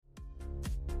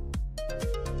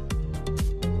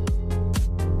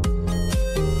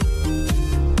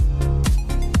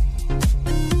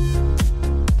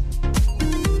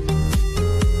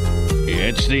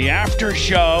the after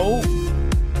show.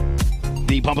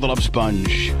 The Pump of the Love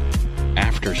Sponge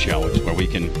after show. It's where we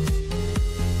can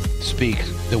speak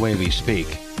the way we speak.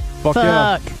 Fuck.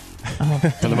 Yeah.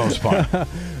 For the most part.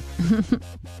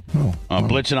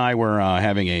 Blitz and I were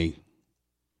having a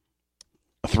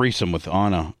threesome with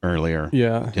Anna earlier.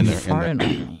 Yeah. Is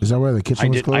that where the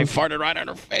kitchen was closed? I farted right on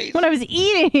her face. When I was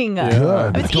eating.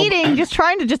 Yeah. I was eating, just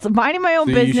trying to minding my own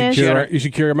business. You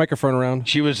should carry a microphone around.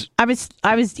 I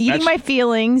was eating my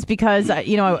feelings because,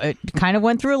 I kind of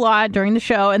went through a lot during the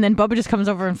show, and then Bubba just comes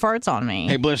over and farts on me.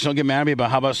 Hey, Bliss, don't get mad at me, but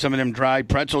how about some of them dried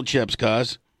pretzel chips,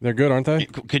 cuz? They're good, aren't they?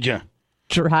 Could you?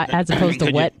 Dry, as opposed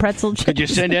to wet pretzel chips. Could you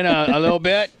send in a little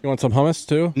bit? You want some hummus,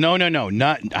 too? No.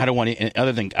 I don't want any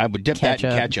other thing. I would dip that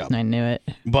in ketchup. I knew it.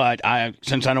 But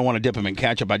since I don't want to dip them in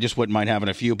ketchup, I just wouldn't mind having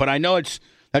a few. But I know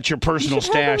that's your personal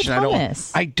stash. And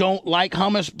I don't like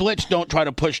hummus. Blitz, don't try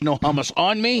to push no hummus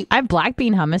on me. I have black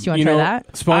bean hummus. You want to try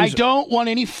that? Sponge, I don't want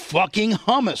any fucking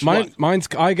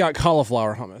hummus. I got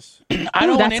cauliflower hummus. I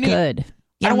don't want any. That's good.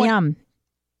 Yum.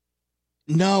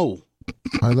 No.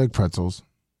 I like pretzels.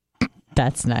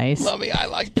 That's nice. Love me, I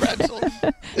like pretzels.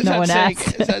 Is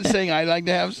that saying I like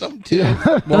to have some too?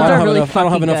 Yeah. Well, I don't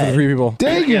have enough for 3 people.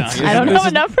 Dang it! I don't have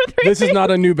enough for 3 people. This is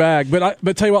not a new bag,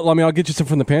 but tell you what, Lummy, I'll get you some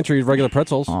from the pantry, regular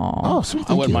pretzels. Oh, sweet.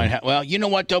 I wouldn't mind. Well, you know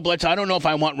what, though, Blitz? I don't know if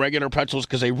I want regular pretzels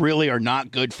because they really are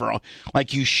not good for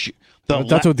like you.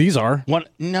 That's what these are.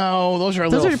 No, those are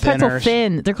little pretzel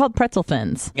fins. They're called pretzel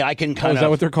fins. Yeah, I can kind of. Is that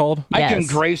what they're called? I can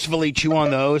gracefully chew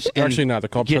on those. Actually, not. They're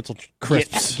called pretzel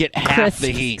crisps. Get half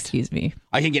the heat. Excuse me.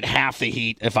 I can get half the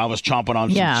heat if I was chomping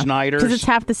on some Snyder's. Because it's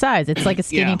half the size. It's like a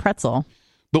skinny pretzel.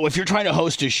 But if you're trying to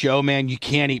host a show, man, you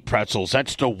can't eat pretzels.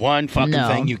 That's the one fucking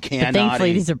thing you cannot but thankfully,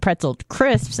 eat. These are pretzel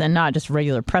crisps and not just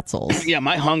regular pretzels. Yeah,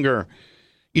 my hunger.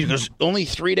 There's only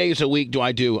 3 days a week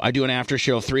I do an after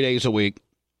show 3 days a week.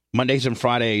 Mondays and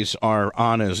Fridays are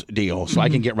Anna's deal, so I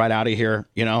can get right out of here,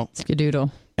 Skadoodle.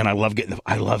 And I love getting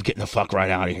the fuck right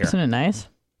out of here. Isn't it nice?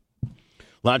 A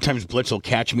lot of times Blitz will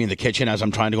catch me in the kitchen as I'm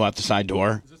trying to go out the side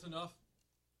door. Is this enough?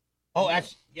 Oh,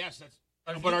 that's.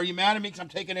 But are you mad at me because I'm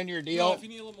taking into your deal? No, if you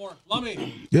need a little more,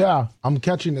 Lummy. Yeah, I'm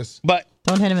catching this. But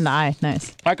don't hit him in the eye.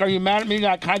 Nice. Like, are you mad at me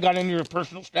that I kind of got into your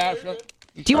personal stash? Do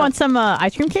you want some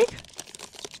ice cream cake?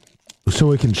 So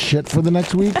we can shit for the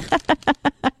next week?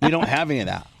 We don't have any of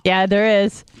that. Yeah, there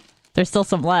is. There's still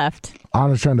some left.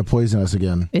 Anna's trying to poison us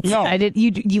again. No.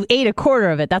 You ate a quarter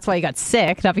of it. That's why you got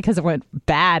sick, not because it went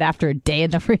bad after a day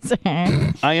in the freezer.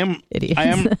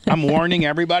 I'm warning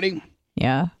everybody.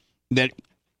 Yeah. That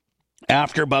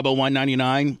after Bubba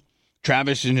 199,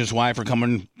 Travis and his wife are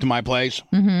coming to my place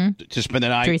to spend the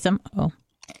night. Threesome. Oh.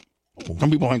 Some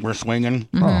people think we're swinging.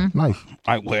 Oh, nice.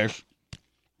 I wish.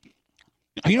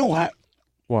 You know what?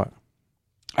 What?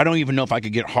 I don't even know if I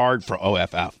could get hard for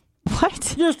OFF.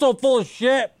 What? You're so full of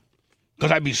shit.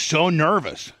 Because I'd be so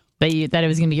nervous. That it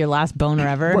was going to be your last boner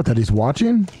ever? What, that he's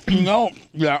watching? No.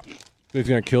 Yeah. He's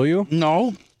going to kill you?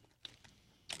 No.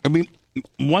 I mean,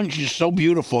 one, she's so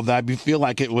beautiful that I feel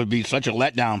like it would be such a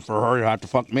letdown for her to have to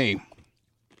fuck me.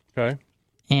 Okay.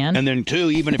 And then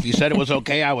two, even if you said it was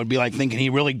okay, I would be like thinking he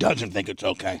really doesn't think it's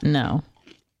okay. No.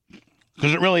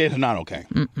 Because it really is not okay.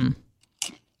 Mm-mm.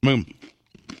 I mean,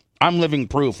 I'm living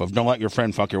proof of don't let your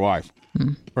friend fuck your wife.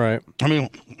 Right. I mean,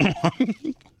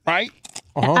 right?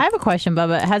 Uh-huh. I have a question,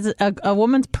 Bubba. Has a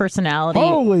woman's personality...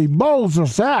 Holy balls of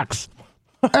sacks.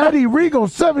 Eddie Regal,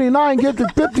 79, gifted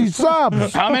 50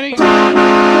 subs. How many? 50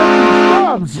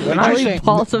 subs. Holy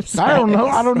balls of sacks.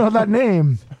 I don't know that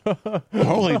name.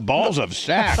 Holy balls of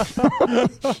sacks.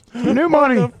 New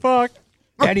money. What the fuck?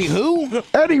 Eddie who?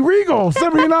 Eddie Regal,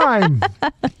 79.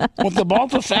 With the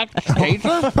balls of sack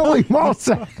taser? Holy balls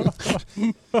of sacks.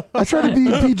 I try to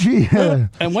be PG.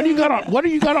 And what do you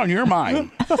got on your mind?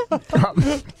 I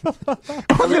was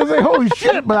going to say holy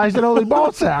shit, but I said holy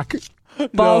ball sack.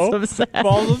 Balls of sack.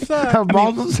 Balls of sack.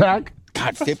 Balls of sack.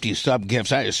 God, 50 sub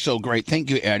gifts. That is so great. Thank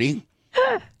you, Eddie.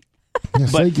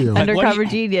 Yes, thank you. Undercover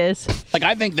genius. Like,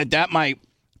 I think that might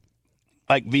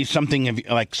be something of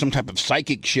like some type of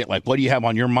psychic shit. Like, what do you have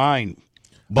on your mind?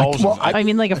 Balls. I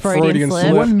mean, like a Freudian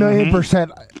slip.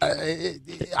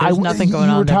 1,000,000%. There's nothing going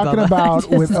on. You were talking about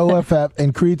with OFF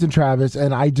and Creeds and Travis,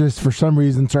 and I just, for some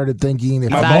reason, started thinking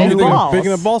about his balls. Big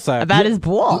in a ball sack. About his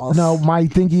balls. No, my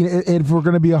thinking, if we're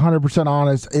going to be 100%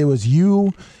 honest, it was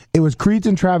you. It was Creeds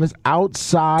and Travis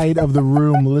outside of the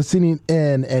room listening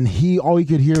in, and all you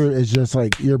could hear is just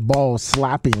like your balls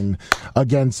slapping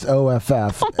against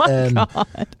OFF. And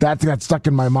that got stuck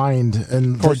in my mind.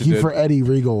 And thank you for Eddie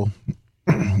Regal.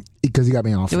 Because he got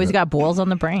me off. He always got balls on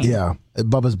the brain. Yeah.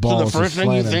 Bubba's balls. So the first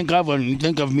thing you think of when you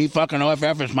think of me fucking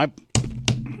OFF is my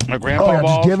grandpa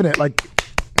balls? Just giving it like...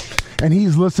 and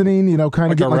he's listening, you know, kind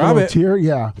of Like get a like a little rabbit. tear.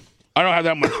 Yeah. I don't have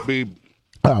that much speed.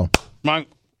 Oh. That's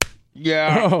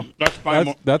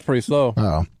fine. That's pretty slow.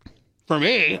 Oh. For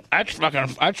me, that's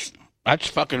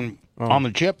fucking on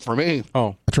the chip for me.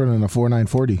 Oh. I turned in a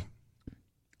 4940.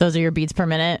 Those are your beats per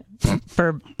minute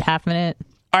for half minute.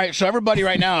 All right, so everybody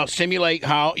right now simulate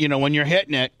how, you know, when you're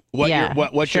hitting it, what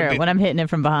sure, your when I'm hitting it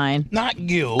from behind. Not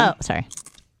you. Oh, sorry.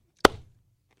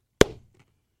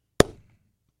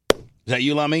 Is that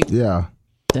you, Lummy? Yeah.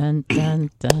 Dun, dun,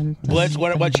 dun, dun. Blitz,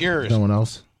 what's yours? No one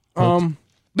else.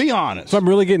 Be honest. So I'm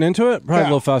really getting into it? Probably Yeah. a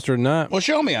little faster than that. Well,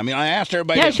 show me. I mean, I asked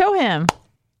everybody. Yeah, show him.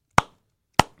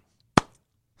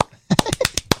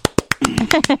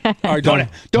 All right,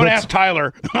 Don't ask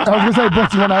Tyler. I was going to say,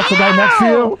 Brooks, you want to ask the guy next to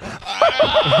you?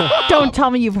 Don't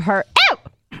tell me you've heard. Ow!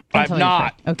 I've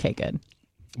not. Okay, good.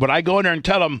 But I go in there and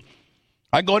tell him.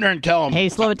 Hey,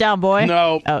 slow it down, boy.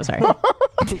 No. Oh, sorry.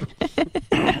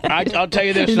 I'll tell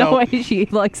you this, There's though. no way she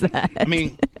likes that. I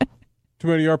mean, Too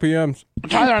many RPMs.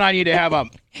 Tyler and I need to have a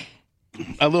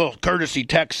little courtesy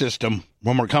text system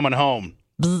when we're coming home.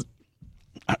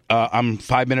 I'm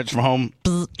 5 minutes from home.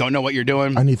 Don't know what you're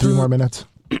doing, I need 3 more minutes.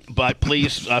 but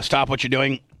please stop what you're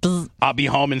doing. I'll be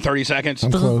home in 30 seconds.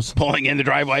 I'm close. Pulling in the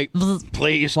driveway.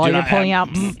 Please. While do you're not pulling have-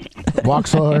 out. Walk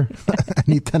slower. I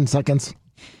need 10 seconds.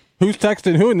 Who's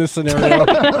texting who in this scenario?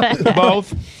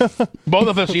 Both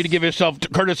of us need to give yourself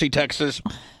courtesy texts.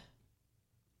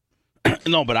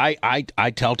 No, but I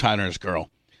tell Tyler and his girl,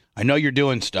 I know you're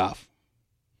doing stuff.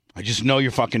 I just know you're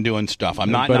fucking doing stuff.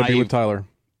 I'm not Better be naive. with Tyler.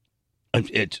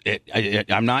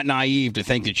 I'm not naive to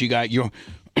think that you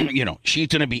know, she's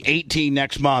going to be 18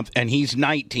 next month and he's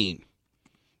 19.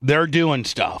 They're doing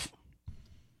stuff.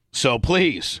 So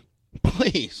please,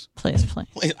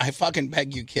 I fucking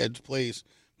beg you kids, please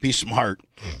be smart.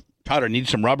 Tyler, need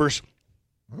some rubbers?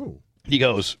 Oh. He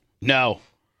goes, no.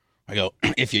 I go,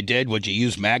 if you did, would you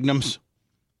use magnums?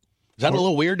 Is that a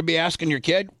little weird to be asking your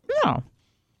kid? No.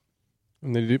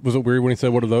 And was it weird when he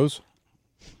said, what are those?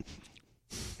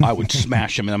 I would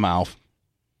smash him in the mouth.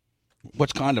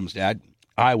 What's condoms, Dad?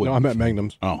 I would. No, I meant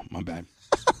magnums. Oh, my bad.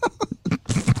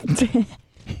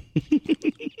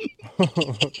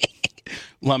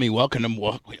 Let me welcome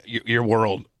to your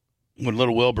world when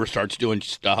little Wilbur starts doing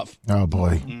stuff. Oh,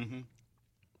 boy.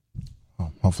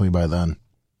 Oh, hopefully by then.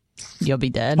 You'll be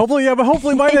dead. Hopefully, yeah, but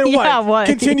hopefully by then, Yeah, what? what?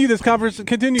 Continue this conversation.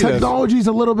 Continue this. Technology's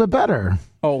a little bit better.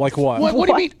 Oh, like what? What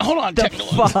do you mean? Hold on.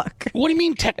 Fuck. What do you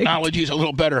mean technology's a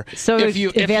little better? So if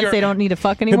advanced, they don't need to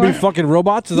fuck He'll anymore? be fucking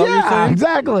robots? Is that what you're Yeah, saying?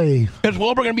 exactly. Is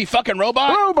Wilbur going to be fucking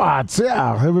robot? Robots,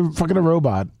 yeah. He'll be fucking a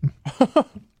robot. I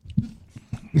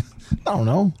don't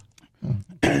know.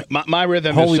 My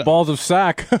rhythm Holy is balls of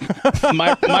sack.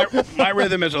 my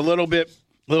rhythm is a little bit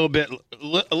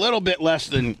less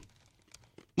than.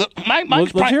 Let's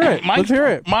hear it. Let's hear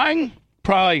it. Mine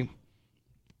probably.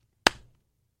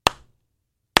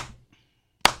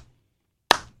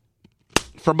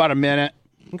 For about a minute.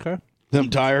 Okay. Then I'm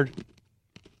tired.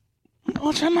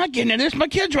 I'm not getting into this. My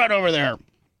kid's right over there.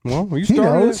 Well, you He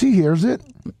started knows. it. He hears it.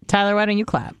 Tyler, why don't you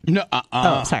clap? No,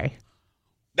 Oh, sorry.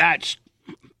 That's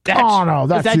Oh, no.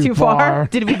 That's Is that too far?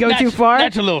 Did we go too far?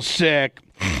 That's a little sick.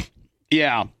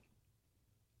 Yeah.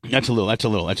 That's a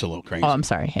little crazy. Oh, I'm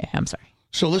sorry. Hey, I'm sorry.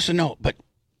 So listen, no, but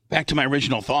back to my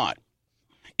original thought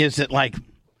is that, like,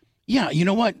 yeah, you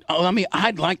know what?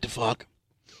 I'd like to fuck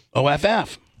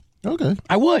OFF. Okay.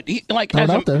 I would.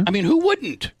 Who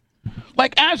wouldn't?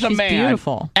 Like, as a She's man,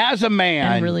 beautiful. as a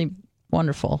man, And really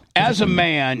wonderful. as a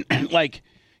man, like,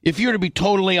 if you were to be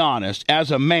totally honest, as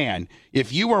a man,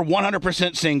 if you were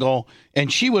 100% single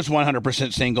and she was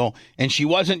 100% single and she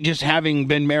wasn't just having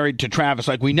been married to Travis,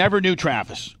 like, we never knew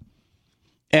Travis,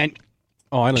 and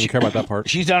Oh, I don't even care about that part.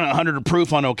 she's done 100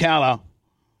 proof on Ocala,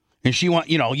 and she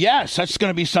yes, that's going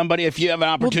to be somebody if you have an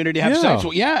opportunity to have sex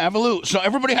with. Yeah, absolutely. So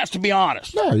everybody has to be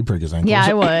honest. Yeah, you break his ankles. Yeah,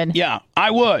 I would. Yeah,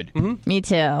 I would. Me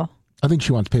too. I think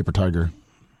she wants Paper Tiger.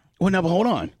 Well, no, but hold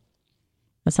on.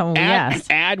 That's someone we asked.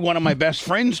 Add one of my best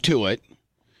friends to it,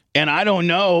 and I don't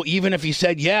know, even if he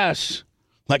said yes,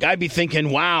 like, I'd be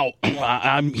thinking, wow,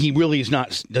 he really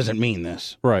doesn't mean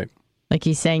this. Right. Like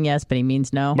he's saying yes, but he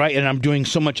means no. Right, and I'm doing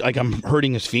so much, like, I'm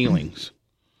hurting his feelings.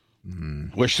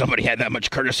 Wish somebody had that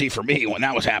much courtesy for me when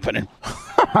that was happening.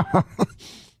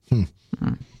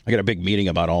 I got a big meeting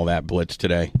about all that, Blitz,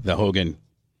 today. The Hogan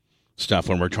stuff,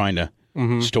 when we're trying to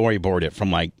storyboard it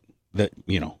from, like, like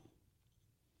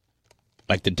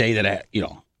the day that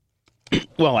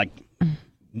well, like,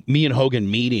 me and Hogan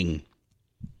meeting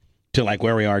to, like,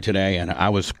 where we are today. And I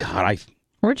was,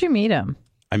 Where'd you meet him?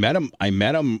 I met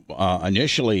him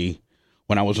initially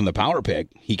when I was on the Power Pig.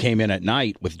 He came in at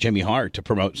night with Jimmy Hart to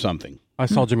promote something. I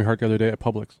saw Jimmy Hart the other day at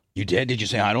Publix. You did? Did you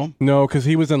say hi to him? No, because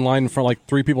he was in line for like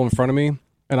 3 people in front of me,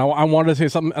 and I wanted to say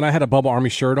something, and I had a Bubba Army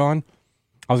shirt on.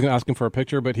 I was going to ask him for a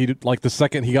picture, but he did, like the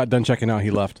second he got done checking out,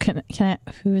 he left. Can I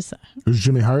who is that? Who's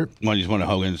Jimmy Hart? Well, he's one of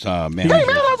Hogan's man. Hey, man,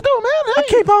 how's it going, man? Hey. I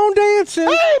keep on dancing.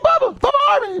 Hey, Bubba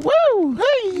Army, woo,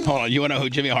 hey. Hold on, you want to know who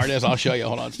Jimmy Hart is? I'll show you.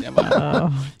 Hold on, stand by.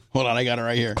 Hold on, I got it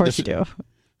right here. Of course you do.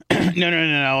 No.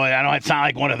 I know it's not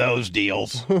like one of those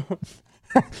deals.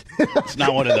 It's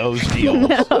not one of those deals.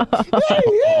 No.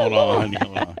 Hold on.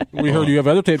 We heard you have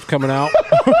other tapes coming out.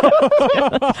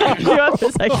 You have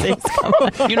this tapes coming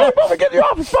out. You know, Bubba, get in the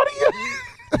office, buddy.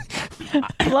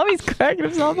 Lummy's cracking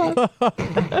himself up.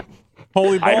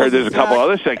 Holy balls, I heard there's a couple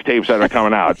other sex tapes that are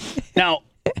coming out. Now,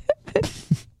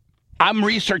 I'm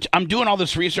doing all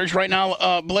this research right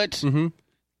now, Blitz. Mm-hmm.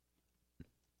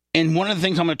 And one of the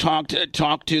things I'm going to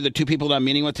talk to the 2 people that I'm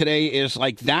meeting with today is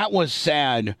like that was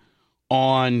said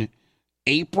on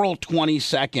April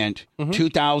 22nd,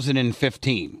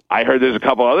 2015. I heard there's a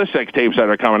couple other sex tapes that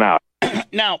are coming out.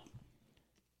 Now,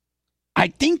 I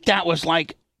think that was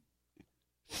like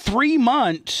 3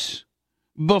 months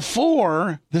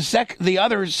before the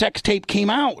other sex tape came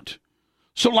out.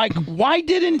 So, like, why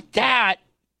didn't that?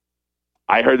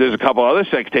 I heard there's a couple other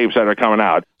sex tapes that are coming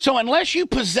out. So, unless you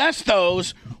possess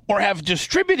those or have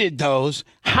distributed those,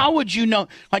 how would you know?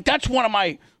 Like, that's one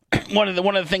of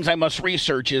the things I must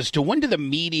research is to when did the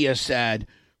media say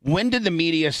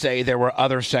there were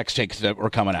other sex tapes that were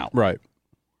coming out? Right.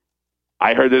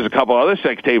 I heard there's a couple other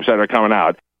sex tapes that are coming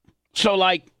out. So,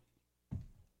 like,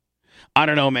 I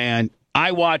don't know, man.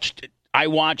 I watched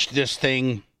this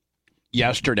thing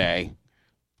yesterday.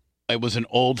 It was an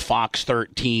old Fox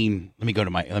 13. Let me go to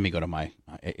my.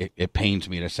 It pains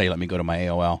me to say. Let me go to my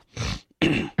AOL.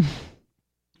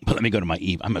 But let me go to my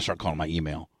I'm gonna start calling my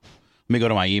email. Let me go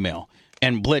to my email.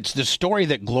 And Blitz, the story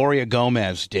that Gloria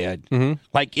Gomez did,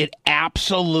 like it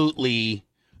absolutely.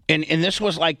 And this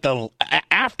was like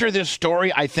after this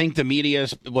story, I think the media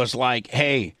was like,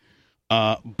 hey.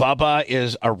 Bubba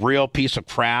is a real piece of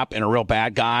crap and a real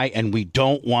bad guy, and we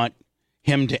don't want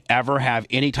him to ever have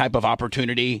any type of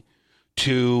opportunity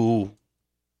to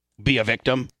be a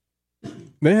victim.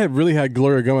 They had really had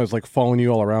Gloria Gomez like following you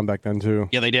all around back then too.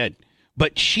 Yeah, they did.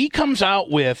 But she comes out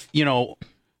with,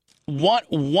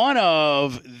 one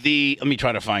of the. Let me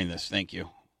try to find this. Thank you.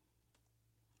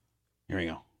 Here we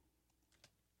go.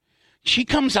 She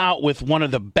comes out with one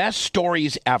of the best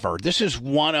stories ever. This is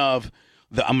one of.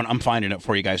 I'm finding it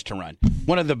for you guys to run.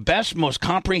 One of the best, most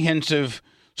comprehensive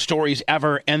stories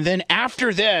ever. And then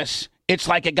after this, it's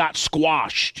like it got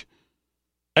squashed.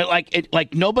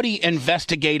 Like nobody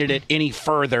investigated it any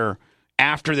further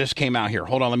after this came out here.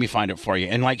 Hold on, let me find it for you.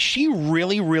 And like she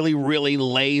really, really, really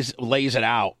lays it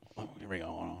out. Oh, here we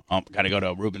go. Got to go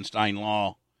to Rubenstein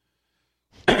Law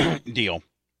deal.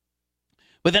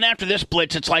 But then after this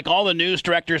blitz, it's like all the news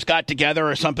directors got together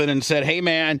or something and said, hey,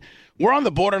 man, we're on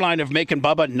the borderline of making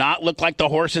Bubba not look like the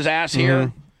horse's ass here.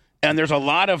 Mm-hmm. And there's a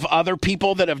lot of other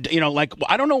people that have,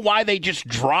 I don't know why they just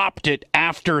dropped it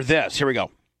after this. Here we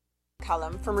go.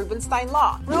 Column from Rubenstein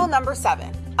Law. Rule number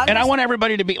 7. And I want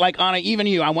everybody to be like, Anna, even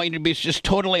you, I want you to be just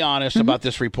totally honest about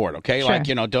this report, okay? Sure. Like,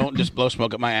 don't just blow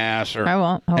smoke at my ass. Or I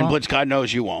won't. And Blitz, God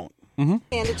knows you won't. Mm-hmm.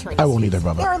 And attorneys. I won't either,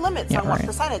 Bubba. There are limits on what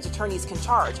percentage attorneys can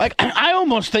charge. Like, I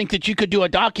almost think that you could do a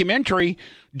documentary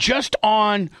just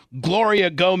on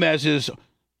Gloria Gomez's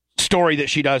story that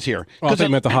she does here. I think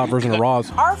meant the hot version of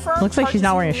Roz. Our firm looks like she's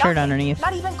not wearing a shirt underneath.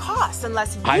 Not even costs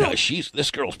unless you. I know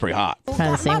this girl's pretty hot.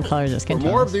 Kind of the same color as her skin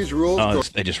tone. More of these rules. Oh,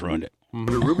 they just ruined it. Isn't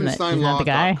that the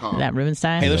guy? Is that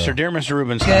Rubenstein? Hey, listen, dear Mr.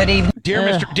 Rubenstein. Good evening.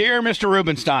 Dear Mr.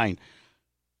 Rubenstein.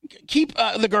 Keep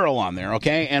the girl on there,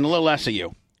 okay? And a little less of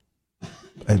you.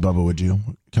 Hey, Bubba, would you?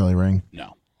 Kelly Ring?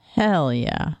 No. Hell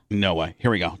yeah. No way.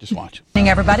 Here we go. Just watch. Good evening,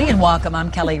 everybody, and welcome.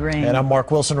 I'm Kelly Ring. And I'm Mark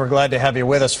Wilson. We're glad to have you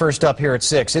with us. First up here at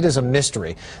 6, it is a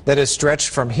mystery that has stretched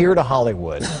from here to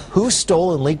Hollywood. Who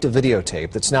stole and leaked a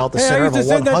videotape that's now at the center of a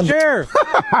 100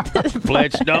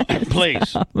 Blitz, no,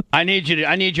 please. I need you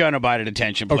undivided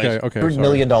attention, please. Okay. $100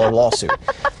 million lawsuit.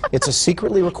 It's a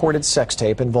secretly recorded sex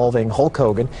tape involving Hulk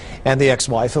Hogan and the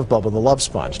ex-wife of Bubba the Love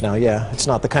Sponge. Now, yeah, it's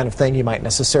not the kind of thing you might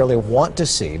necessarily want to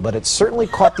see, but it certainly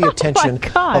caught the attention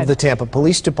of the Tampa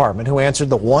Police Department, who answered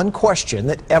the one question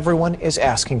that everyone is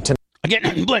asking tonight.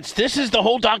 Again, Blitz, this is the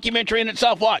whole documentary in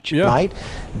itself. Watch. Yeah. Right?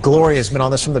 Gloria's been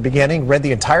on this from the beginning, read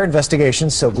the entire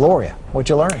investigation. So, Gloria, what'd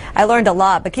you learn? I learned a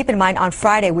lot, but keep in mind, on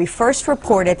Friday, we first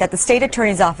reported that the state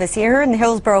attorney's office here in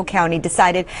Hillsborough County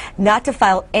decided not to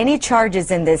file any charges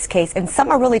in this case, and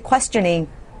some are really questioning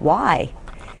why.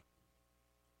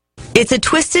 It's a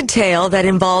twisted tale that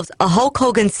involves a Hulk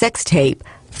Hogan sex tape,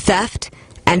 theft,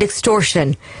 and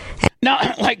extortion.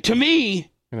 Now, like, to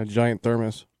me... In a giant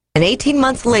thermos. And 18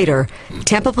 months later,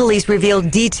 Tampa police revealed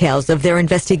details of their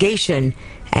investigation,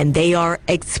 and they are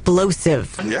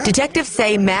explosive. Yeah. Detectives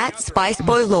say Matt Spice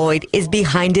Boy Lloyd is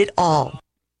behind it all.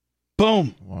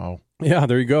 Boom. Wow. Yeah,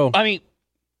 there you go. I mean,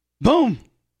 boom.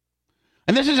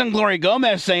 And this isn't Gloria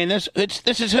Gomez saying this.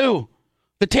 This is who?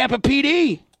 The Tampa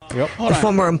PD. Yep. The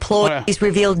former employees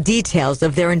revealed details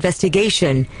of their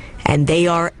investigation, and they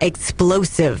are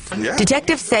explosive. Yeah.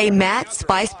 Detectives say Matt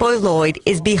Spice Boy Lloyd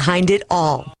is behind it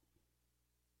all.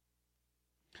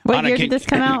 What year did this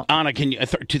come out? Anna,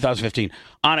 2015.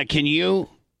 Anna, can you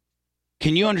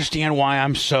understand why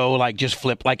I'm so like just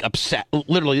flip like upset?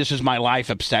 Literally, this is my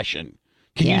life obsession.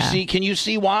 Can you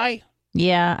see why?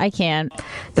 Yeah, I can.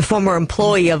 The former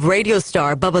employee of radio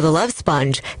star Bubba the Love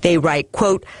Sponge, they write,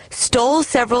 quote, stole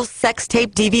several sex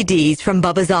tape DVDs from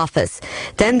Bubba's office.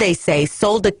 Then they say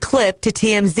sold a clip to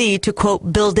TMZ to,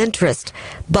 quote, build interest.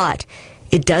 But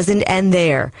it doesn't end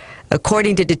there.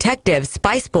 According to detectives,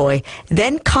 Spice Boy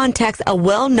then contacts a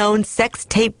well-known sex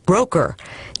tape broker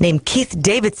named Keith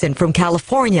Davidson from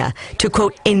California to,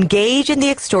 quote, engage in the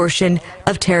extortion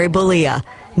of Terry Bollea,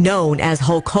 known as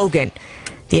Hulk Hogan.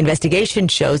 The investigation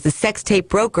shows the sex tape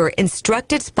broker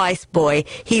instructed Spice Boy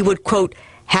he would, quote,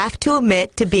 have to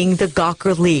admit to being the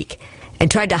Gawker leak, and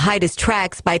tried to hide his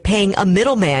tracks by paying a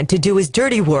middleman to do his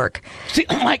dirty work. See,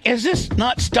 like, is this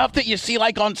not stuff that you see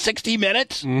like on 60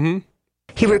 Minutes? Mm-hmm.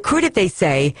 He recruited, they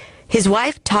say, his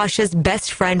wife Tasha's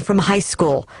best friend from high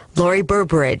school, Lori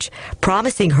Burbridge,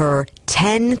 promising her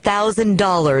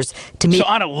 $10,000 to meet. So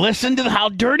Anna, listen to how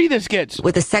dirty this gets.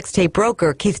 With a sex tape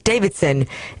broker, Keith Davidson,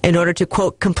 in order to,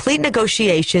 quote, complete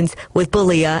negotiations with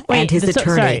Bollea and his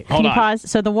attorney. Sorry, can you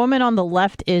pause? So the woman on the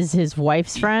left is his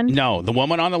wife's friend? No, the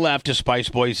woman on the left is Spice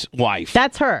Boy's wife.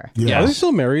 That's her. Yeah. Are they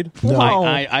still married? No.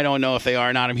 I don't know if they are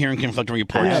or not. I'm hearing conflicting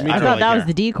reports. I thought that was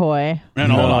the decoy. No,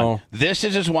 hold on. This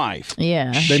is his wife.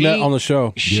 Yeah. They met on the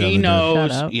show. She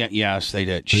knows. Yes, they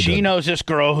did. She knows this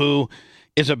girl who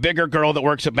is a bigger girl that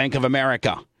works at Bank of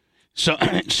America. So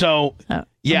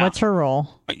yeah. What's her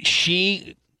role?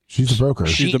 She's a broker.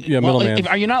 She's the middleman.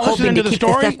 Are you not listening to the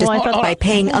story? By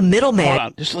paying a middleman. Hold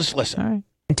on. Just listen.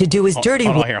 To do his dirty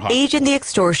work, engage in the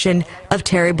extortion of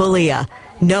Terry Bollea,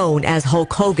 known as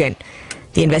Hulk Hogan.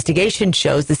 The investigation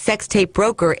shows the sex tape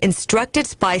broker instructed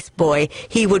Spice Boy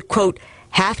he would, quote,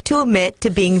 have to admit to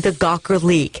being the Gawker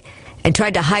leak, and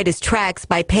tried to hide his tracks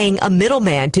by paying a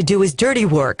middleman to do his dirty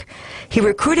work. He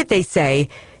recruited, they say,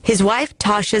 his wife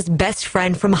Tasha's best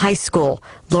friend from high school,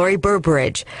 Lori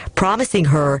Burbridge, promising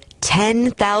her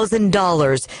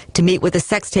 $10,000 to meet with a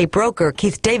sex tape broker,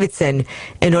 Keith Davidson,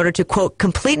 in order to, quote,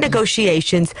 complete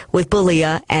negotiations with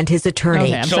Bollea and his attorney.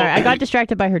 Okay, I'm sorry. I got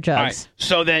distracted by her jugs. Right.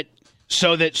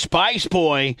 So that Spice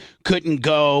Boy couldn't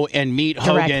go and meet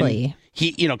directly.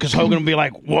 Hogan. Because Hogan would be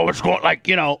like, "Well, what's going?" Like,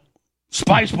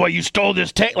 Spice Boy, you stole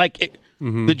this tape. Like,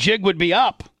 the jig would be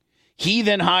up. He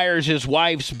then hires his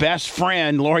wife's best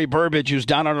friend, Lori Burbridge, who's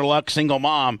down on her luck, single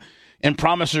mom, and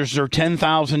promises her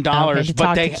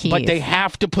 $10,000. But they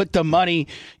have to put the money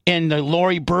in the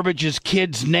Lori Burbridge's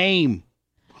kid's name.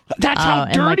 That's how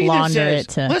dirty this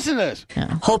is. Listen to this.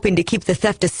 Yeah. Hoping to keep the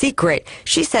theft a secret,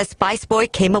 she says Spice Boy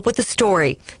came up with a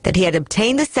story that he had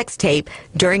obtained the sex tape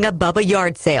during a Bubba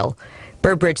yard sale.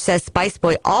 Burbridge says Spice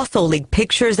Boy also leaked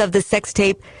pictures of the sex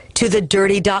tape to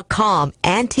thedirty.com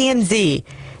and TMZ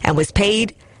and was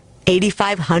paid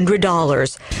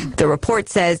 $8,500. The report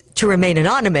says, to remain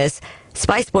anonymous,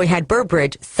 Spice Boy had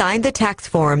Burbridge sign the tax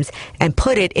forms and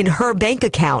put it in her bank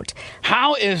account.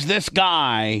 How does this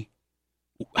guy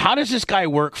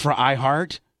work for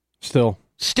iHeart? Still.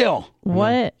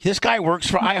 What? This guy works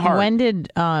for iHeart. When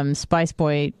did Spice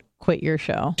Boy quit your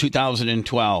show?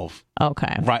 2012.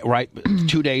 Okay. Right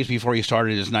 2 days before he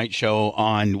started his night show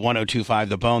on 102.5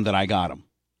 The Bone that I got him.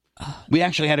 We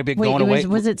actually had a big going away. It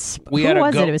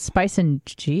was Spice and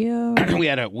Geo? we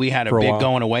had a big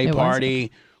going away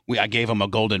party. I gave him a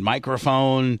golden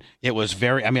microphone. It was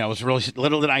I was really,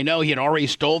 little did I know he had already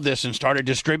stole this and started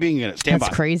distributing it. That's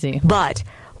crazy. But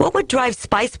what would drive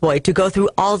Spice Boy to go through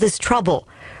all this trouble?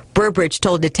 Burbridge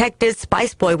told detectives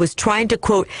Spice Boy was trying to,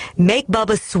 quote, make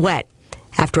Bubba sweat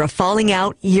after a falling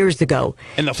out years ago.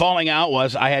 And the falling out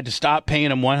was I had to stop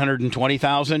paying him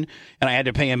 $120,000 and I had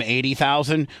to pay him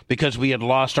 $80,000 because we had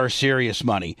lost our Sirius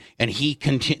money. And he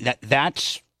continued.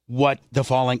 That's what the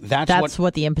falling. That's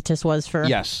what the impetus was for.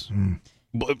 Yes.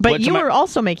 But you were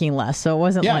also making less, so it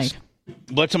wasn't like.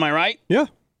 Blitz, am I right? Yeah.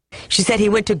 She said he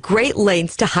went to great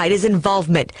lengths to hide his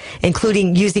involvement,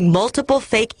 including using multiple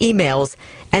fake emails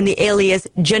and the alias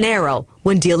Gennaro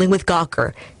when dealing with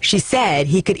Gawker. She said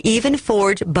he could even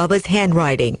forge Bubba's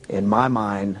handwriting. In my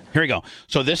mind. Here we go.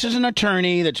 So this is an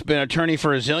attorney that's been an attorney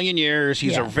for a zillion years.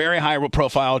 He's a very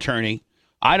high-profile attorney.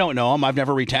 I don't know him. I've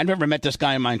never met this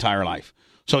guy in my entire life.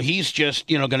 So he's just,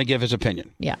 going to give his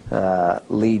opinion. Yeah.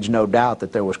 Leads no doubt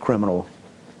that there was criminal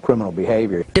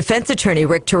behavior. Defense attorney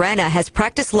Rick Turena has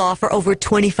practiced law for over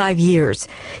 25 years.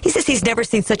 He says he's never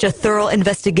seen such a thorough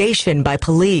investigation by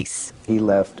police. He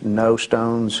left no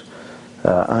stones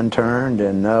unturned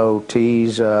and no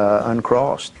T's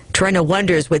uncrossed. Turena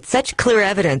wonders, with such clear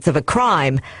evidence of a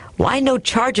crime, why no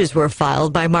charges were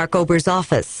filed by Mark Ober's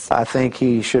office. I think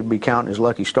he should be counting his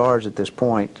lucky stars at this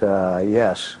point.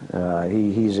 Yes,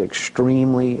 he's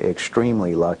extremely,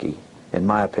 extremely lucky, in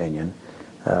my opinion,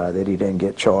 that he didn't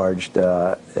get charged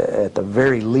at the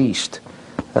very least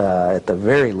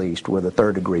with a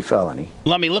third-degree felony.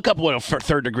 Let me look up what a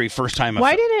third-degree first time.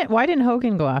 Why didn't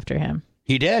Hogan go after him?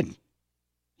 He did.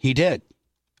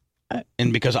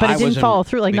 And because but I it didn't follow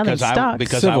through, like nothing stuck.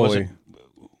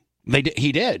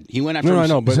 He did. He went after him.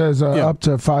 No, but it says up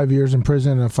to 5 years in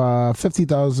prison and a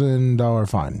 $50,000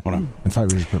 fine. And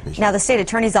 5 years probation. Now, the state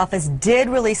attorney's office did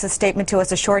release a statement to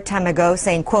us a short time ago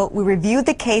saying, quote, "We reviewed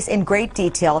the case in great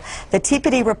detail. The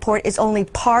TPD report is only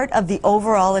part of the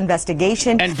overall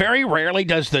investigation." And very rarely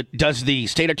does the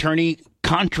state attorney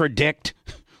contradict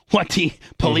what the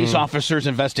police officer's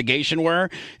investigation were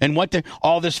and what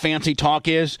all this fancy talk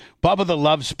is. Bubba the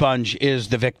Love Sponge is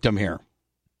the victim here.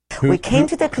 We came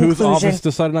to the conclusion. Whose office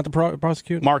decided not to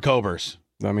prosecute? Mark Ober's.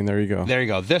 I mean, there you go. There you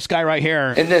go. This guy right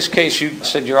here. In this case, you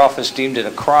said your office deemed it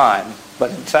a crime,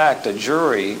 but in fact, a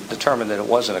jury determined that it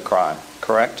wasn't a crime,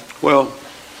 correct? Well,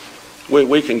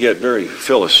 we can get very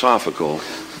philosophical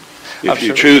if you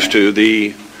sure choose to.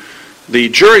 The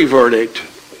jury verdict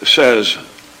says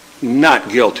not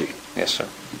guilty. Yes, sir.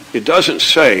 It doesn't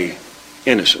say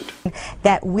innocent.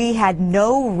 That we had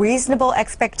no reasonable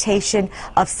expectation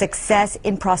of success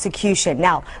in prosecution.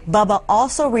 Now, Bubba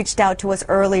also reached out to us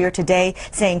earlier today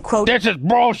saying, quote, "This is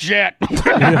bullshit."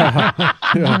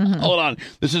 Hold on.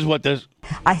 This is what this...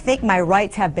 "I think my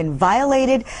rights have been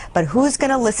violated, but who's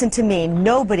going to listen to me?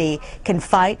 Nobody can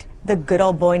fight the Good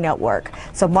Old Boy Network."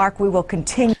 So, Mark, we will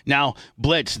continue. Now,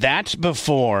 Blitz, that's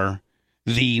before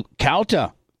the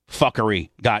Calta fuckery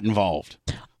got involved.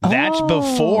 That's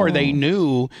before they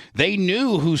knew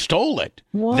who stole it.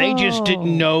 Whoa. They just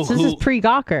didn't know who. This is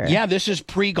pre-Gawker. Yeah, this is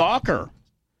pre-Gawker.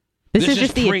 This is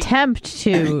just the attempt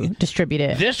to distribute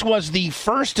it. This was the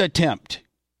first attempt.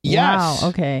 Yes. Wow,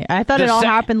 okay. I thought it all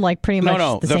happened like pretty much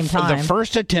the same time. The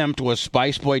first attempt was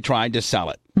Spice Boy tried to sell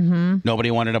it. Mm-hmm.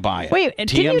 Nobody wanted to buy it. Wait,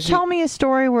 didn't you tell me a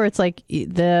story where it's like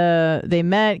they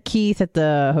met Keith at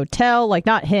the hotel, like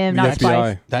not him, not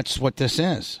Spice. That's what this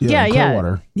is. Yeah, in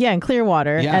Clearwater. Yeah, in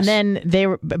Clearwater. Yes. And then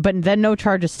but then no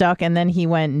charges stuck, and then he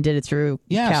went and did it through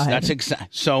Yes, Cowhead. that's exactly.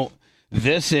 So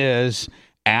this is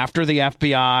after the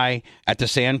FBI at the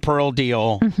Sand Pearl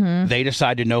deal. Mm-hmm. They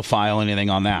decided no file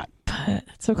anything on that.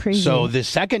 That's so crazy. So the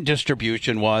second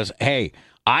distribution was, hey,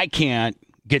 I can't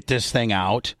get this thing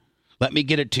out. Let me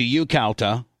get it to you,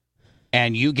 Calta,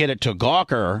 and you get it to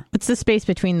Gawker. What's the space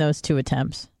between those two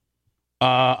attempts?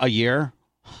 A year.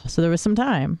 So there was some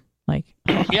time. Like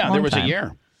yeah, there was a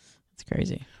year. That's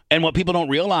crazy. And what people don't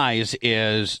realize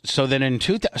is, so then in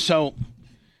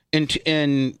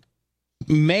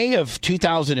May of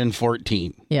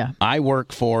 2014, I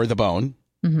work for The Bone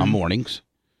on mornings,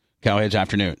 Cowhead's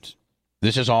afternoons.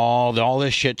 This is all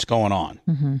this shit's going on.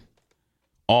 Mm-hmm.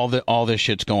 All this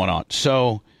shit's going on.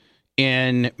 So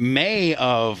in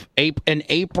April,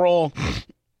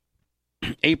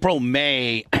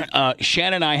 May,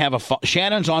 Shannon and I have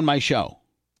Shannon's on my show.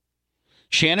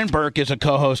 Shannon Burke is a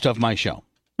co-host of my show.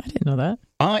 I didn't know that.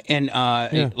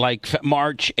 Like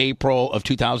March, April of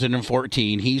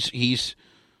 2014, he's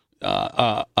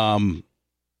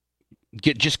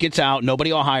just gets out.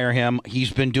 Nobody will hire him.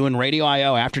 He's been doing Radio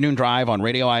IO, afternoon drive on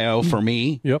Radio IO for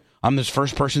me. Yep. I'm the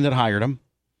first person that hired him.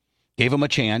 Gave him a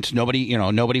chance.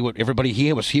 Nobody would. Everybody.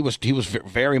 He was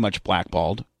very much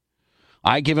blackballed.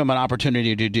 I give him an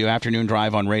opportunity to do afternoon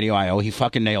drive on Radio IO. He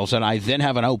fucking nails it. I then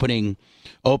have an opening.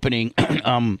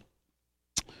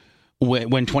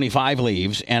 When 25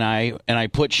 leaves, and I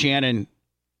put Shannon,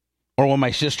 or when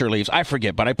my sister leaves, I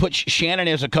forget, but I put Shannon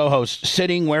as a co-host,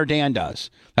 sitting where Dan does.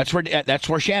 That's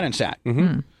where Shannon sat.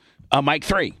 Mm-hmm. Mike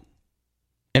 3.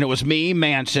 And it was me,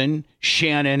 Manson,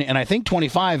 Shannon, and I think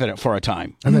 25 in it for a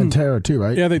time. And then Tara too,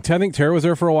 right? Yeah, I think Tara was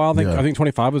there for a while. I think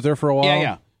 25 was there for a while.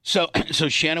 Yeah. So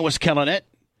Shannon was killing it.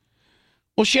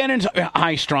 Well, Shannon's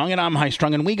high-strung, and I'm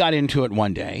high-strung, and we got into it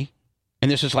one day,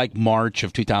 and this is like March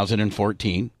of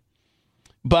 2014.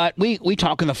 But we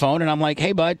talk on the phone, and I'm like,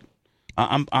 "Hey, bud,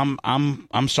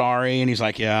 I'm sorry," and he's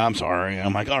like, "Yeah, I'm sorry."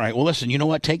 I'm like, "All right, well, listen, you know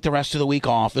what? Take the rest of the week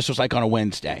off." This was like on a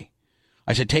Wednesday.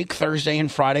 I said, "Take Thursday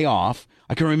and Friday off."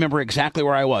 I can remember exactly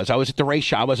where I was. I was at the race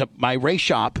shop. I was at my race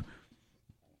shop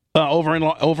off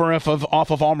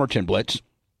of Almerton Blitz,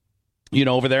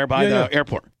 over there by the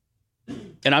airport.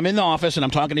 And I'm in the office, and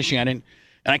I'm talking to Shannon,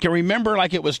 and I can remember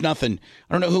like it was nothing.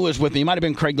 I don't know who was with me. It might have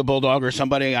been Craig the Bulldog or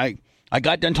somebody. I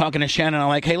got done talking to Shannon. I'm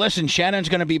like, "Hey, listen, Shannon's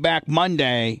going to be back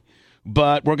Monday,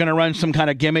 but we're going to run some kind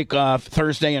of gimmick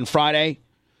Thursday and Friday,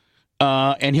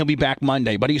 and he'll be back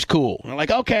Monday, but he's cool." And I'm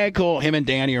like, "Okay, cool." Him and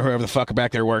Danny or whoever the fuck are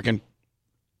back there working.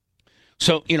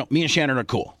 So, me and Shannon are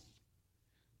cool.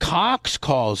 Cox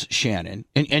calls Shannon,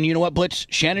 and you know what, Blitz?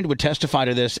 Shannon would testify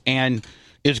to this and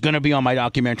is going to be on my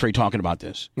documentary talking about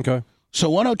this. Okay. So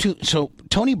 102. So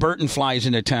Tony Burton flies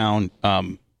into town,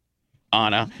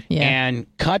 Anna, and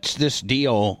cuts this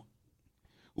deal,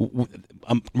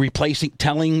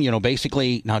 telling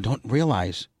basically. Now, don't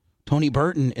realize Tony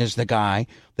Burton is the guy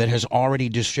that has already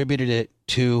distributed it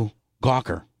to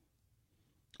Gawker.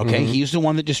 Okay, he's the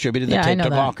one that distributed the tape to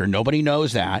Gawker. Nobody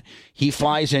knows that. He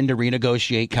flies in to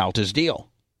renegotiate Calta's deal.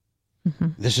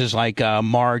 This is like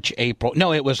March, April.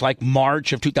 No, it was like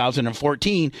March of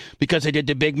 2014 because they did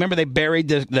the big. Remember, they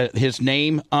buried his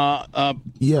name.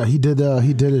 Yeah, he did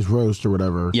his roast or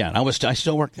whatever. Yeah, I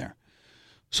still work there.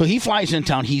 So he flies in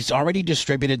town. He's already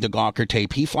distributed the Gawker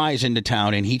tape. He flies into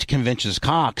town and he convinces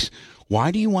Cox,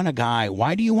 "Why do you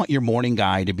want your morning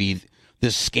guy to be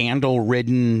this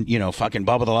scandal-ridden, fucking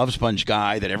Bubba the Love Sponge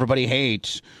guy that everybody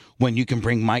hates when you can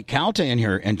bring Mike Calta in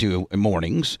here and do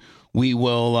mornings? We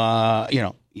will,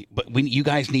 you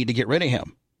guys need to get rid of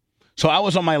him." So I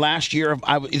was on my last year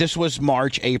this was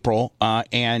March, April,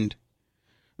 and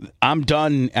I'm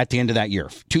done at the end of that year.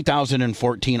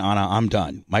 2014, Anna, I'm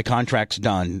done. My contract's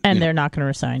done. And they're not going to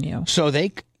resign you.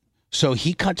 So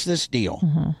he cuts this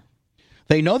deal.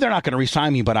 They know they're not going to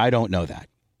resign me, but I don't know that.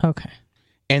 Okay.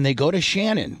 And they go to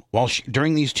Shannon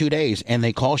during these 2 days, and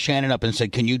they call Shannon up and say,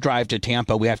 "Can you drive to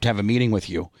Tampa? We have to have a meeting with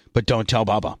you, but don't tell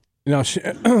Bubba."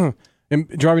 And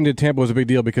driving to Tampa was a big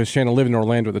deal because Shannon lived in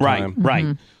Orlando at the time.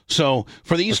 Right. So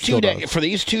for these 2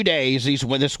 days,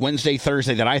 this Wednesday,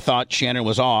 Thursday, that I thought Shannon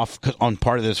was off on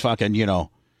part of this fucking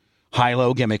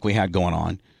high-low gimmick we had going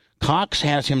on, Cox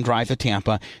has him drive to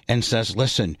Tampa and says,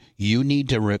 "Listen, you need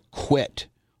to quit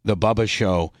the Bubba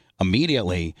show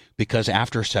immediately because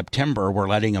after September we're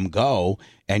letting him go,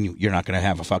 and you're not going to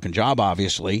have a fucking job,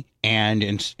 obviously. And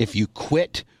if you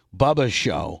quit Bubba's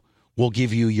show, we'll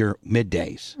give you your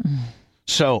middays."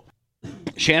 So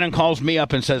Shannon calls me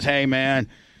up and says, "Hey, man,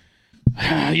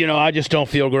 I just don't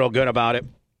feel real good about it."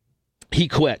 He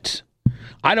quits.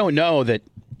 I don't know that.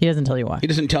 He doesn't tell you why. He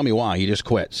doesn't tell me why. He just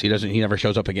quits. He never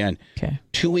shows up again. Okay.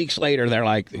 2 weeks later, they're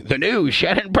like, "The new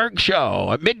Shannon Burke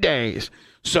show at middays."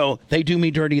 So they do me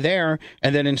dirty there.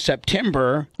 And then in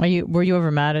September. Were you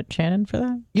ever mad at Shannon for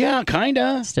that? Yeah, kind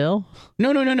of. Still?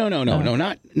 No,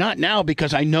 not now,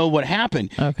 because I know what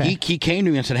happened. Okay. He came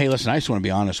to me and said, "Hey, listen, I just want to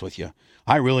be honest with you.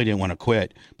 I really didn't want to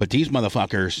quit, but these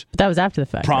motherfuckers." But that was after the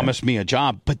fact. Promised me a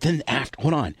job. But then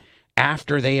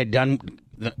after they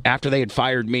had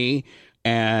fired me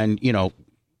and,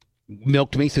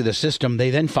 milked me through the system, they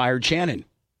then fired Shannon.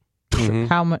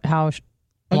 How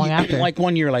long after? Like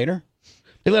 1 year later.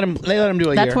 They let him do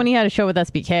a year. That's when he had a show with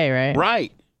SBK, right?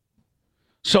 Right.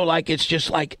 So it's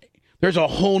just there's a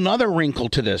whole nother wrinkle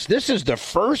to this. This is the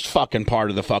first fucking part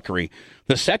of the fuckery.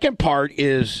 The second part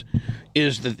is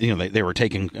they were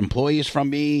taking employees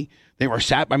from me. They were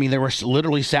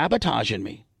literally sabotaging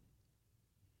me.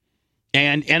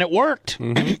 And it worked.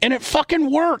 And it fucking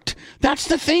worked. That's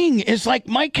the thing, is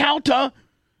Mike Calta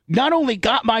not only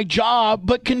got my job,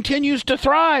 but continues to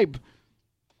thrive.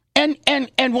 And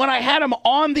when I had him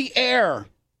on the air,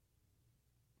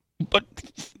 but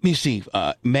let me see,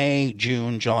 May,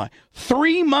 June, July,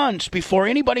 3 months before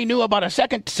anybody knew about a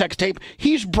second sex tape,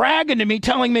 he's bragging to me,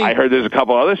 telling me, "I heard there's a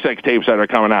couple other sex tapes that are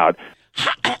coming out."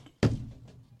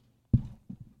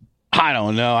 I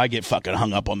don't know. I get fucking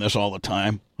hung up on this all the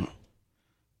time.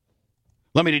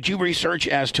 Did you research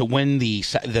as to when the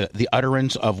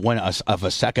utterance of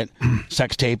a second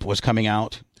sex tape was coming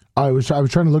out? I was trying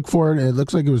to look for it, and it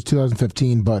looks like it was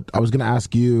 2015, but I was going to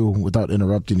ask you, without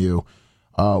interrupting you,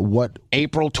 what...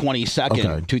 April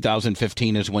 22nd,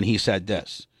 2015 is when he said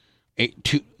this.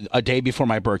 A day before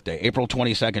my birthday, April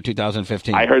 22nd,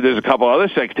 2015. "I heard there's a couple other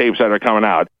sex tapes that are coming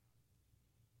out."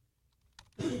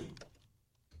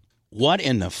 What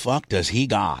in the fuck does he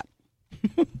got?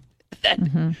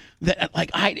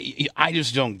 I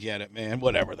just don't get it, man.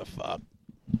 Whatever the fuck.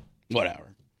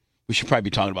 Whatever. We should probably be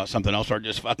talking about something else or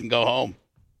just fucking go home.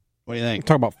 What do you think?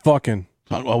 Talk about fucking.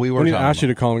 Well, we were. We need to ask you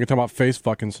to call. We can talk about face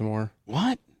fucking some more.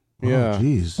 What? Yeah.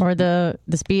 Jeez. Or the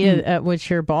speed at which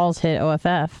your balls hit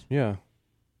OFF. Yeah.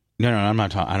 No, I'm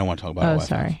not talking. I don't want to talk about OFF.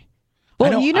 Sorry.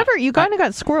 Well, you kind of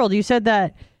got squirreled. You said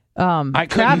that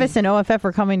Travis and OFF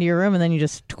were coming to your room, and then you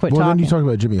just quit talking. Well, then you talk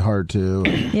about Jimmy Hart too.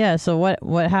 Yeah. So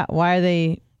why are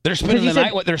they? They're spending the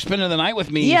night. They're spending the night with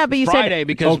me. Yeah, but you Friday said,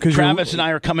 because Travis and I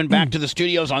are coming back to the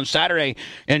studios on Saturday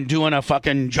and doing a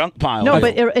fucking junk pile. No,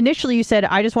 but initially you said,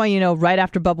 "I just want you to know right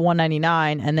after Bubba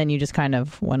 199," and then you just kind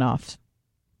of went off.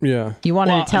 Yeah, you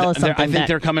wanted to tell us something. I think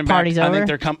they're coming back. Party's over? I think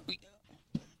they're coming.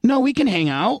 No, we can hang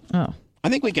out. Oh, I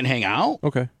think we can hang out.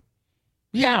 Okay.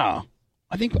 Yeah,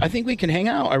 I think we can hang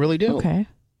out. I really do. Okay.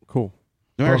 Cool.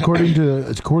 Well,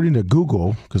 according to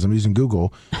Google, because I'm using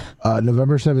Google,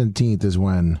 November 17th is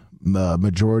when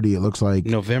majority. It looks like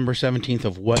November 17th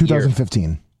of what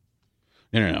 2015.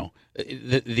 Year? No.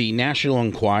 The National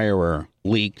Enquirer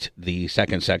leaked the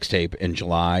second sex tape in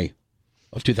July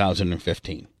of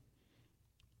 2015.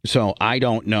 So I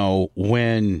don't know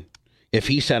when. If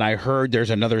he said, "I heard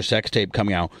there's another sex tape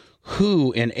coming out,"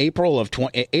 who in April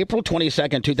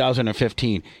 22nd,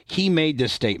 2015, he made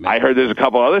this statement. I heard there's a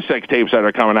couple other sex tapes that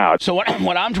are coming out. So what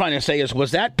I'm trying to say is,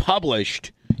 was that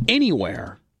published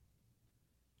anywhere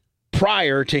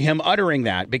prior to him uttering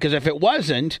that? Because if it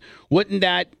wasn't, wouldn't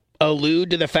that allude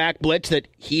to the fact, Blitz, that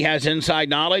he has inside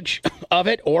knowledge of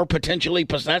it or potentially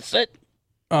possessed it?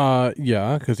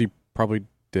 Yeah, because he probably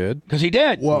did. Because he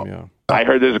did. Well, yeah. I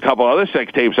heard there's a couple other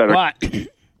sex tapes that are. What?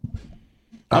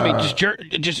 I mean,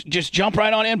 just jump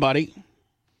right on in, buddy.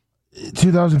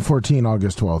 2014,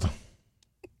 August 12th.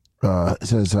 It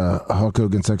says Hulk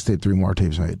Hogan sex tape, 3 more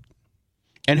tapes made.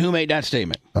 And who made that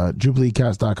statement?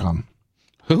 JubileeCast.com.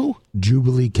 Who?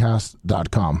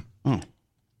 JubileeCast.com. I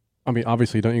mean,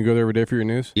 obviously, don't you go there every day for your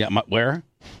news? Yeah, where?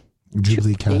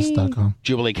 JubileeCast.com.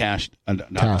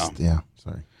 JubileeCast.com. Cast, yeah.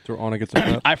 Sorry. So Anna gets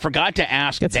upset. I forgot to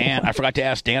ask Dan. I forgot to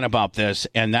ask Dan about this,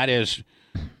 and that is,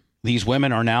 these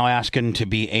women are now asking to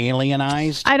be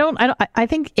alienized. I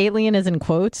think alien is in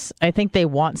quotes. I think they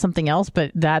want something else, but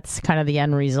that's kind of the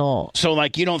end result. So,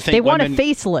 like, you don't think they want a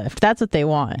facelift? That's what they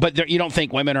want. But you don't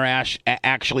think women are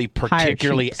actually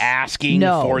particularly asking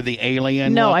for the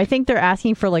alien? No, look? I think they're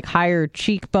asking for like higher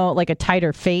cheekbone, like a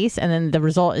tighter face, and then the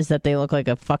result is that they look like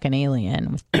a fucking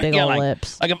alien with big old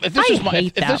lips. Like if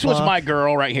this was my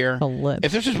girl right here,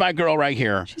 if this was my girl right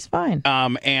here, she's fine.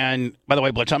 And by the way,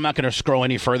 Blitz, I'm not going to scroll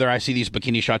any further. I see these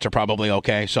bikini shots are probably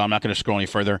okay, so I'm not going to scroll any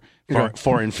further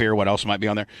for in fear what else might be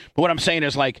on there. But what I'm saying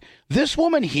is, like, this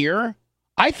woman here,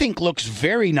 I think looks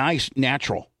very nice,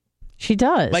 natural. She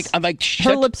does. Like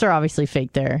her lips are obviously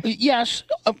fake there. Yes,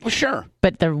 sure.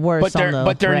 But they're worse on the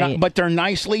right. But they're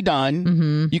nicely done.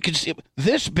 Mm-hmm. You can see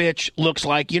this bitch looks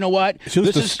like, you know what? She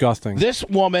looks disgusting. This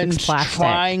woman's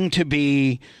trying to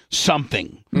be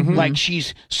something. Mm-hmm. Like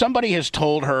somebody has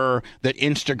told her that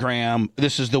Instagram,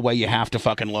 this is the way you have to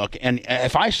fucking look. And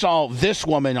if I saw this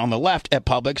woman on the left at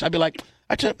Publix, I'd be like,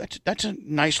 that's a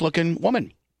nice looking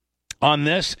woman. On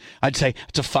this, I'd say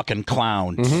it's a fucking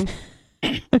clown. Mm-hmm.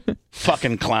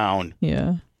 Fucking clown.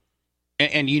 Yeah.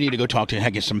 And you need to go talk to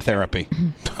him, get some therapy.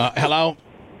 Hello?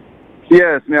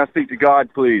 Yes, may I speak to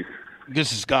God, please?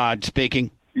 This is God speaking.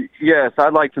 Yes,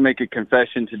 I'd like to make a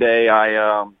confession today.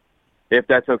 If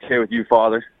that's okay with you,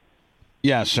 Father.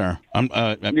 Yes, sir.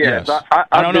 Yes.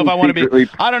 I don't know if I want to be.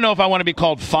 I don't know if I want to be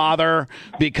called Father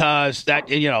because that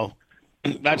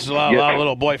that's a lot of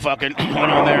little boy fucking going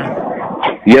on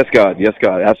there. Yes, God. Yes,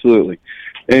 God. Absolutely.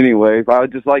 Anyway, I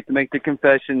would just like to make the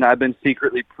confession. I've been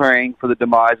secretly praying for the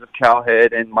demise of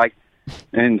Cowhead and Mike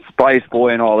and Spice Boy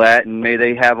and all that, and may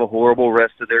they have a horrible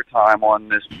rest of their time on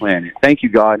this planet. Thank you,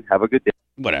 God. Have a good day.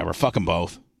 Whatever. Fuck them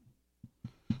both.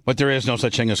 But there is no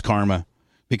such thing as karma,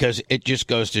 because it just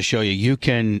goes to show you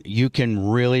can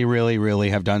really, really,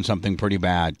 really have done something pretty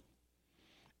bad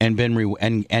and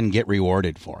and get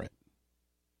rewarded for it.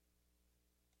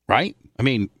 Right? I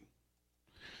mean.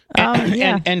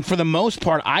 And for the most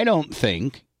part, I don't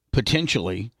think,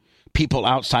 potentially, people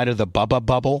outside of the Bubba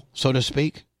bubble, so to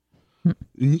speak,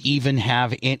 even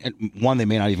have, one, they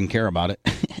may not even care about it.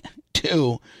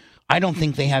 Two, I don't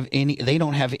think they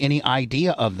don't have any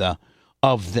idea of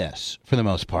this, for the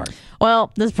most part.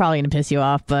 Well, this is probably going to piss you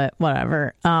off, but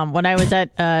whatever. When I was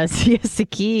at Siesta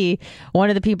Key, one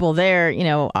of the people there,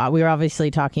 we were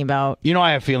obviously talking about...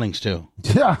 I have feelings, too.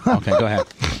 Yeah. Okay, go ahead.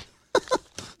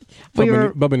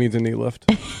 Bubba needs a knee lift.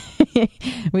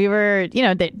 we were,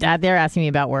 they're asking me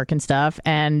about work and stuff.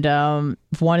 And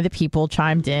one of the people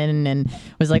chimed in and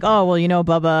was like, oh, well,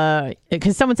 Bubba,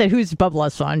 because someone said, who's Bubba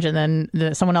Love Sponge? And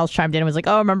then someone else chimed in and was like,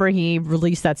 oh, remember he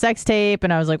released that sex tape?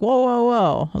 And I was like,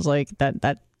 whoa. I was like,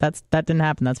 that didn't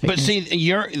happen. That's fake But news.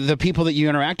 see, the people that you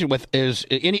interacted with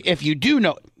if you do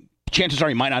know, chances are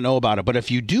you might not know about it, but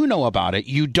if you do know about it,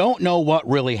 you don't know what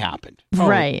really happened.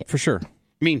 Right. For sure.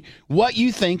 I mean, what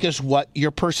you think is what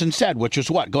your person said, which is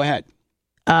what? Go ahead.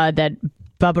 That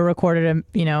Bubba recorded him,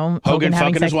 Hogan having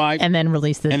fucking sex his wife, and then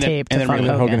released the tape to fuck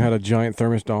Hogan. Hogan Had a giant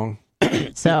thermos dong.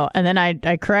 So, and then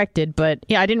I corrected, but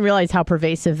I didn't realize how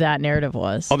pervasive that narrative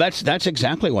was. Oh, that's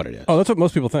exactly what it is. Oh, that's what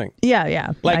most people think.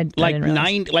 Yeah. Like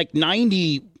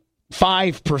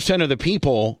 95% of the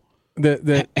people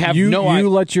have you no idea. You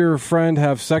let your friend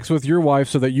have sex with your wife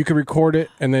so that you could record it,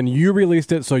 and then you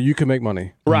released it so you could make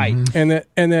money. Right. And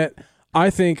that I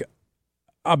think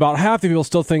about half the people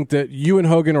still think that you and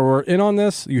Hogan are in on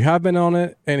this. You have been on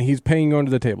it, and he's paying you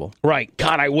under the table. Right.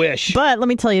 God, I wish. But let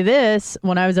me tell you this: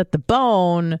 when I was at the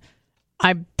Bone,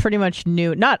 I pretty much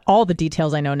knew not all the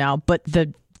details I know now, but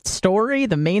the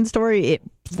main story, it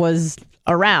was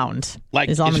around. Like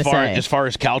is all I'm as far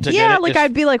as Calta did yeah, it, like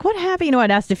I'd be like, what happened?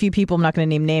 I'd asked a few people. I'm not going to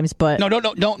name names, but no,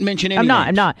 don't mention any. I'm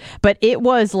names. not. But it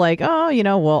was like,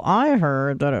 well, I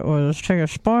heard that it was take a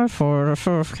spot for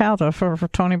Calta for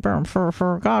Tony Byrne for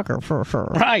Gawker for.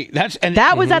 Right.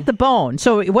 That was at the Bone,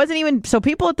 so it wasn't even. So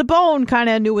people at the Bone kind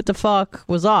of knew what the fuck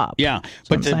was up. Yeah,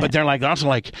 but they're like also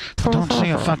like, don't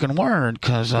say a fucking word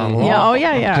because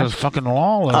because fucking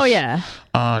Lawless. Oh yeah.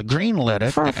 Greenlit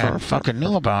it and fucking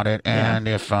knew about it, and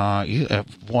if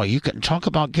you can talk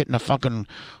about getting a fucking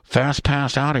fast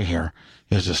pass out of here,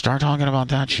 is to start talking about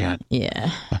that shit.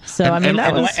 Yeah. So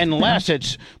unless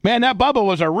it's that Bubba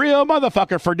was a real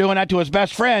motherfucker for doing that to his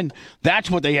best friend.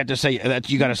 That's what they had to say. That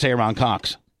you got to say around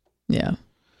Cox. Yeah.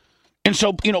 And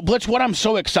so Blitz, what I'm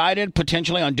so excited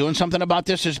potentially on doing something about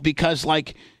this is because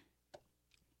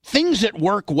things that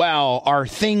work well are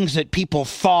things that people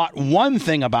thought one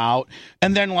thing about,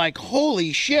 and then like,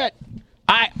 holy shit,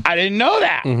 I didn't know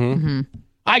that. Mm-hmm.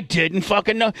 I didn't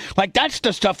fucking know. Like, that's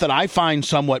the stuff that I find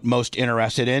somewhat most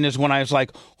interested in is when I was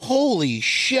like, holy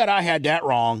shit, I had that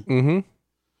wrong.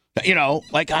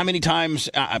 Mm-hmm. Like how many times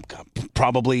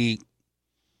probably,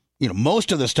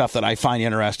 most of the stuff that I find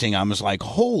interesting, I was like,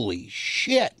 holy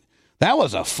shit, that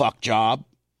was a fuck job.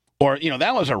 Or,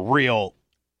 that was a real...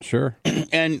 Sure.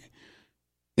 And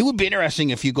it would be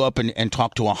interesting if you go up and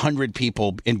talk to 100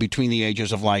 people in between the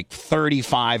ages of like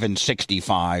 35 and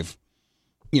 65,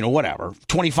 whatever,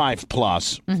 25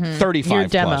 plus, 35 Your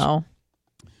demo.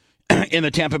 plus in the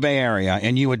Tampa Bay area.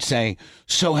 And you would say,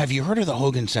 so have you heard of the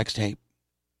Hogan sex tape?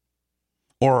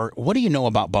 Or what do you know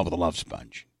about Bubba the Love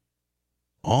Sponge?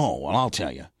 Oh, well, I'll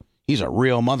tell you. He's a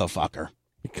real motherfucker.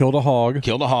 He killed a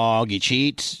hog. He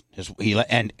cheats.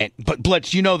 But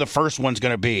Blitz, the first one's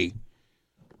going to be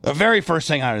the very first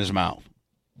thing out of his mouth.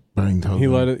 He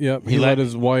let it. Yep. He let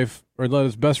his wife or let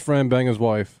his best friend bang his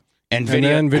wife, and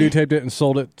then videotaped it and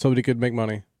sold it so that he could make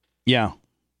money. Yeah,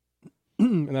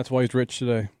 and that's why he's rich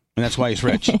today. And that's why he's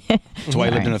rich. That's why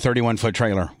he lived in a 31-foot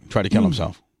trailer, tried to kill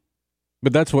himself.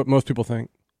 But that's what most people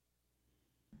think.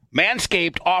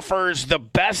 Manscaped offers the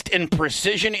best in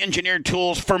precision-engineered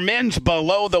tools for men's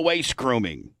below-the-waist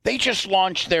grooming. They just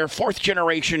launched their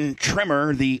fourth-generation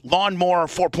trimmer, the Lawnmower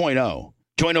 4.0.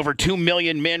 Join over 2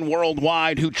 million men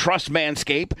worldwide who trust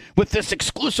Manscaped with this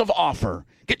exclusive offer.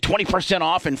 Get 20%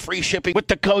 off and free shipping with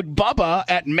the code BUBBA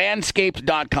at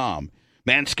manscaped.com.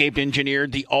 Manscaped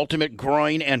engineered the ultimate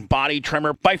groin and body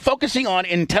trimmer by focusing on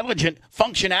intelligent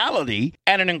functionality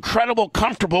and an incredible,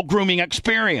 comfortable grooming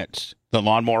experience. The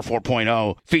Lawnmower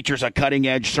 4.0 features a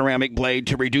cutting-edge ceramic blade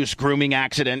to reduce grooming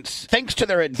accidents thanks to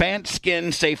their advanced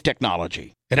skin-safe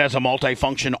technology. It has a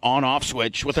multifunction on-off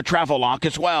switch with a travel lock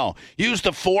as well. Use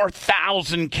the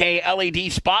 4000K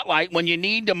LED spotlight when you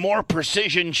need a more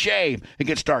precision shave. It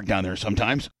gets dark down there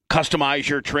sometimes. Customize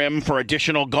your trim for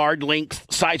additional guard length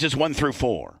sizes 1 through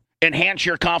 4. Enhance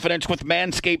your confidence with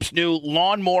Manscaped's new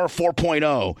Lawnmower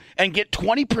 4.0 and get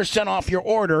 20% off your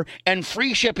order and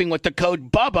free shipping with the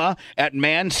code BUBBA at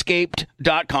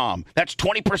manscaped.com. That's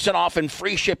 20% off and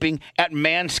free shipping at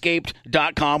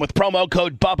manscaped.com with promo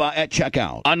code BUBBA at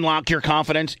checkout. Unlock your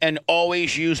confidence and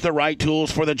always use the right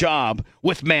tools for the job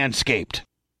with Manscaped.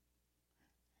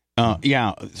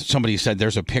 Somebody said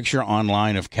there's a picture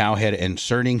online of Cowhead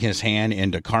inserting his hand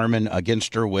into Carmen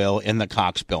against her will in the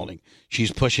Cox building.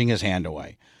 She's pushing his hand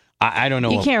away. I don't know.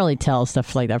 You can't really tell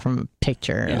stuff like that from a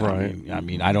picture. Yeah, right. I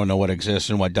mean, I don't know what exists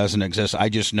and what doesn't exist. I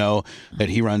just know that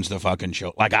he runs the fucking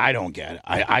show. Like, I don't get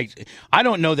it. I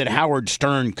don't know that Howard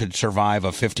Stern could survive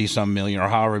a 50-some million or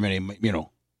however many,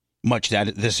 much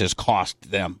that this has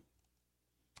cost them.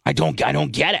 I don't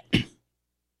get it.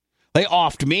 They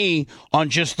offed me on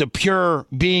just the pure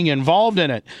being involved in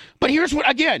it. But here's what,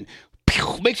 again,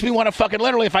 makes me want to fucking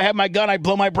literally, if I had my gun, I'd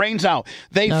blow my brains out.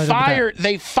 They fired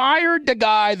the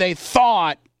guy they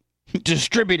thought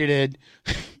distributed it,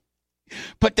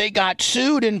 but they got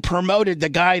sued and promoted the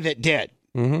guy that did.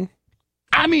 Mm-hmm.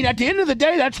 I mean, at the end of the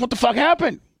day, that's what the fuck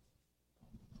happened.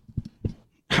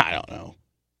 I don't know.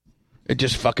 It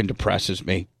just fucking depresses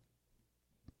me.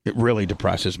 It really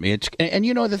depresses me. And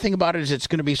the thing about it is it's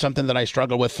going to be something that I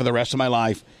struggle with for the rest of my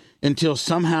life until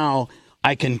somehow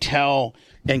I can tell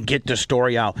and get the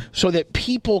story out so that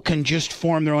people can just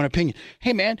form their own opinion.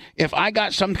 Hey man, if I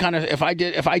did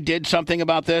something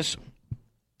about this,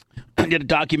 I did a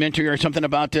documentary or something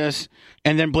about this,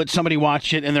 and then somebody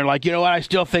watched it and they're like, you know what, I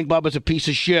still think Bubba's a piece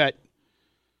of shit.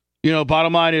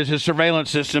 Bottom line is his surveillance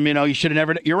system, you should have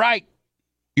never, you're right.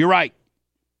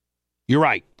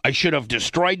 I should have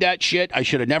destroyed that shit. I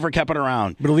should have never kept it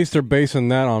around. But at least they're basing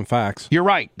that on facts. You're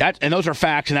right. And those are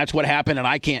facts, and that's what happened, and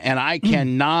I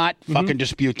cannot fucking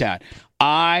dispute that.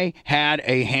 I had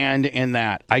a hand in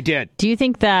that. I did. Do you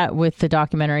think that with the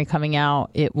documentary coming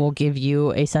out, it will give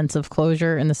you a sense of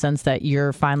closure in the sense that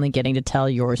you're finally getting to tell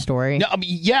your story? No,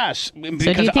 yes. So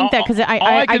do you think that, because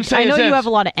I know you have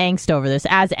a lot of angst over this,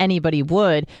 as anybody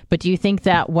would, but do you think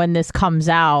that when this comes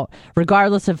out,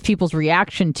 regardless of people's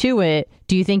reaction to it,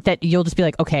 do you think that you'll just be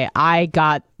like, okay, I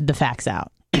got the facts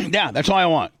out? Yeah, that's all I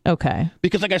want. Okay.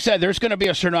 Because like I said, there's going to be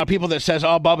a certain amount of people that says,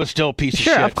 oh, Bubba's still a piece of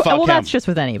shit. Fuck him. That's just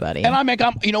with anybody.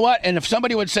 And you know what? And if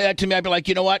somebody would say that to me, I'd be like,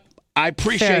 you know what? I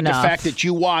appreciate the fact that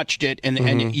you watched it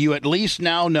and you at least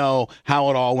now know how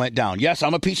it all went down. Yes,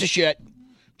 I'm a piece of shit.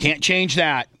 Can't change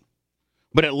that.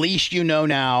 But at least you know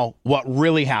now what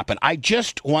really happened. I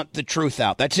just want the truth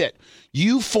out. That's it.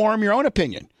 You form your own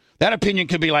opinion. That opinion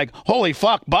could be like, holy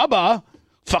fuck, Bubba,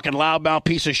 fucking loudmouth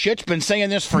piece of shit's been saying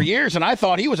this for years, and I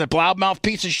thought he was a loudmouth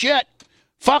piece of shit.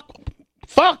 Fuck,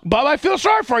 Bubba, I feel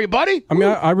sorry for you, buddy. I mean,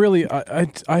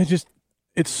 I just,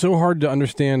 it's so hard to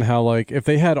understand how, like, if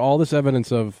they had all this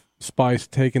evidence of Spice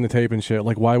taking the tape and shit,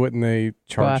 like, why wouldn't they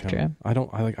charge him? I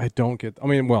don't get. I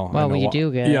mean, well, you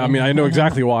do get. Yeah, I mean, I know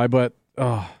exactly why, but.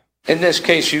 In this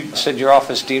case, you said your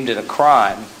office deemed it a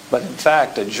crime, but in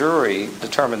fact, a jury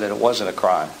determined that it wasn't a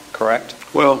crime. Correct?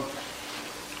 Well,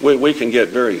 we can get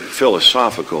very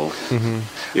philosophical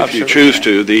if you choose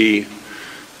to.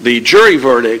 The jury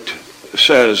verdict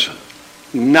says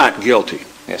not guilty.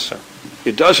 Yes, sir.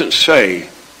 It doesn't say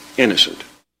innocent.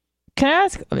 Can I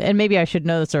ask, and maybe I should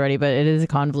know this already, but it is a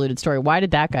convoluted story. Why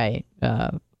did that guy,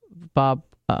 Bob...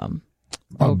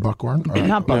 Buckhorn?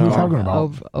 Not Buckhorn. What are you talking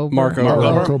about? Mark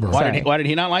Ober. Why did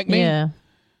he not like me? Yeah.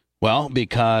 Well,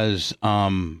 because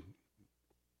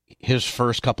his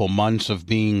first couple months of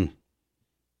being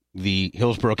the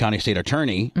Hillsborough County State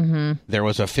Attorney, there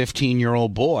was a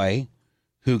 15-year-old boy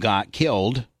who got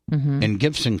killed in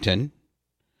Gibsonton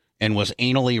and was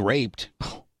anally raped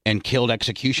and killed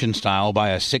execution style by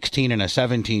a 16 and a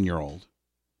 17-year-old.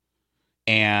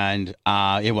 And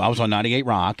I was on 98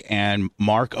 Rock, and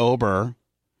Mark Ober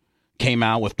came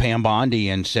out with Pam Bondi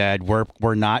and said,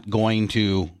 we're not going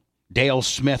to... Dale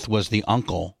Smith was the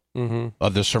uncle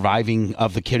of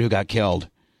the kid who got killed.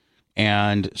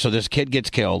 And so this kid gets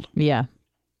killed. Yeah.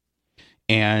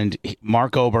 And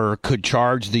Mark Ober could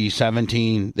charge the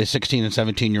 16 and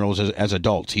 17-year-olds as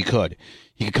adults. He could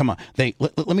come on. Let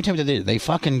me tell you what they did. They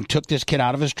fucking took this kid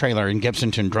out of his trailer in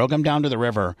Gibsonton, drove him down to the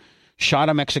river, shot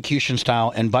him execution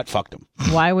style, and butt fucked him.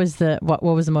 Why was what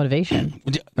was the motivation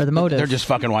or the motive? They're just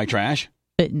fucking white trash.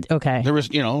 Okay. There was,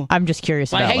 I'm just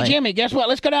curious about, hey, Jimmy, guess what?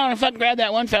 Let's go down and fucking grab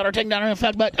that one fella, take him down and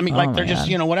fuck butt. I mean, they're just,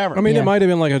 whatever. I mean, it might have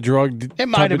been like a drug. It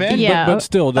might have been. Yeah. But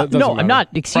still, that doesn't No, matter. I'm not.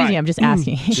 Excuse me. I'm just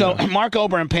asking. So Mark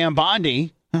Ober and Pam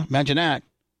Bondi, imagine that.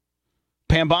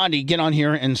 Pam Bondi get on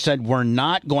here and said, we're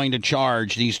not going to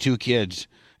charge these two kids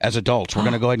as adults. We're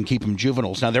going to go ahead and keep them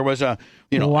juveniles. Now, there was a,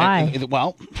 Why?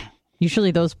 Well,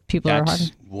 usually those people are hard,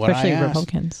 especially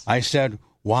Republicans. I said,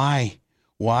 why?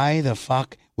 Why the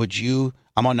fuck would you?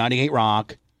 I'm on 98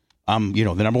 Rock. I'm, the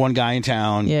number one guy in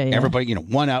town. Yeah. Everybody,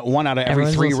 one out of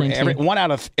every one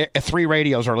out of three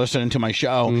radios are listening to my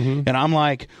show. And I'm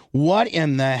like, what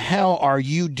in the hell are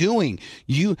you doing?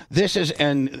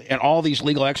 And all these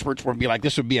legal experts would be like,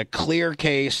 this would be a clear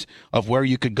case of where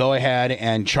you could go ahead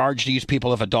and charge these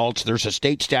people as adults. There's a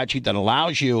state statute that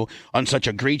allows you on such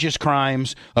egregious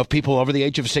crimes of people over the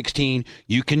age of 16,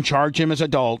 you can charge them as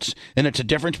adults. And it's a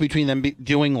difference between them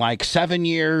doing like 7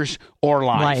 years or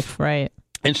life. Right.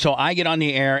 And so I get on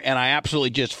the air and I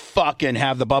absolutely just fucking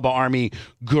have the Bubba Army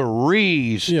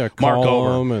grease Mark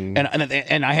Ober.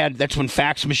 And I had, that's when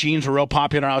fax machines were real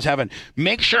popular. I was having,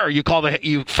 make sure you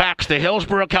fax the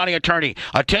Hillsborough County Attorney.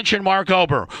 Attention, Mark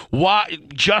Ober.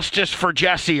 Justice for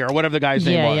Jesse or whatever the guy's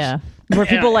name was. Yeah. Were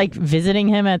people like visiting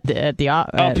him at the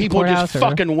people courthouse, just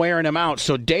fucking wearing him out.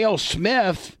 So Dale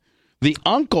Smith, the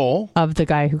uncle of the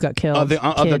guy who got killed, of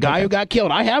the guy who got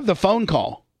killed, I have the phone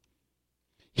call.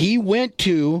 He went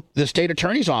to the state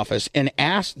attorney's office and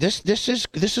asked, "This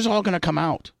is all going to come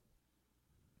out."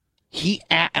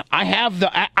 I have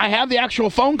the actual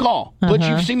phone call, but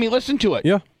you've seen me listen to it.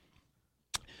 Yeah.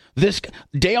 This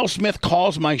Dale Smith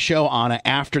calls my show, Anna,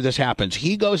 after this happens.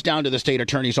 He goes down to the state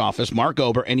attorney's office, Mark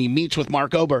Ober, and he meets with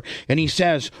Mark Ober, and he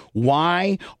says,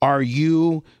 "Why are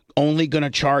you only going to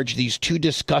charge these two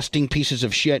disgusting pieces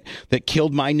of shit that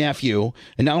killed my nephew,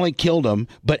 and not only killed him,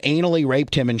 but anally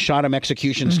raped him and shot him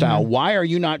execution style? Why are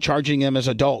you not charging them as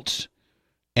adults?"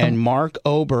 And Mark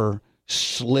Ober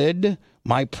slid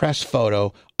my press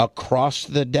photo across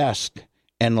the desk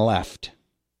and left.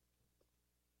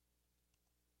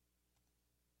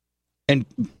 And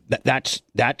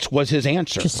that was his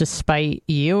answer. Just to spite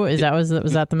you? Was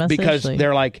that the message? Because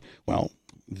they're like, well,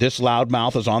 this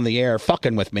loudmouth is on the air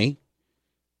fucking with me,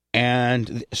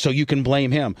 and so you can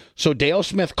blame him. So Dale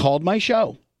Smith called my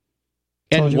show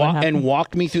and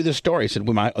walked me through the story. He said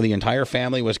the entire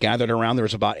family was gathered around. There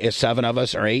was about 7 of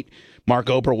us or 8.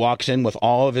 Mark Ober walks in with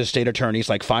all of his state attorneys,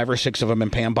 like 5 or 6 of them in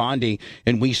Pam Bondi,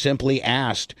 and we simply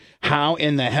asked, how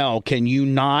in the hell can you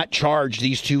not charge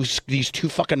these two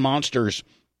fucking monsters?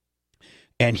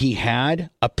 And he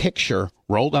had a picture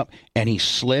rolled up, and he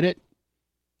slid it,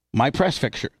 my press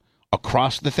picture,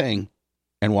 across the thing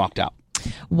and walked out.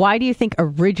 Why do you think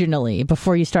originally,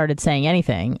 before you started saying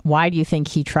anything, why do you think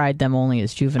he tried them only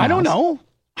as juveniles? I don't know.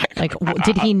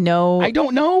 Did he know? I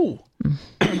don't know.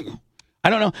 I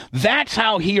don't know. That's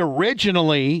how he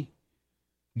originally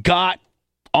got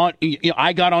on.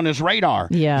 I got on his radar.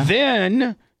 Yeah.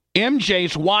 Then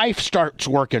MJ's wife starts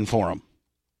working for him.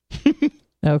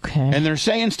 Okay. And they're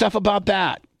saying stuff about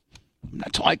that.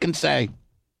 That's all I can say.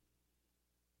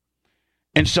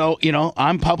 And so,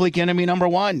 I'm public enemy number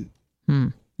 1.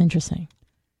 Interesting.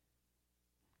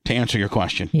 To answer your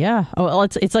question. Yeah. Oh, well,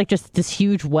 it's like just this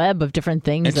huge web of different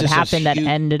things that happened that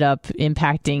ended up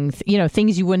impacting,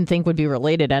 things you wouldn't think would be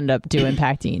related end up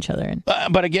impacting each other.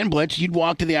 But again, Blitz, you'd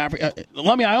walk to the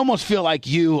I almost feel like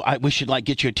we should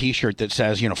get you a T-shirt that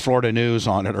says, Florida News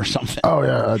on it or something. Oh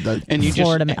yeah. And you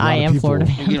Florida, just, I am Florida.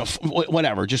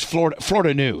 Whatever, just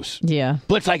Florida News. Yeah.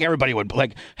 Blitz, like everybody would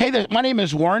hey, my name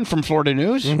is Warren from Florida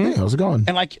News. Hey, how's it going?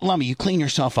 And Lummy, you clean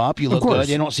yourself up, you look good,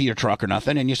 you don't see your truck or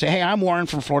nothing, and you say, hey, I'm Warren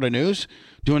from Florida News,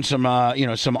 doing some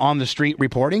some on the street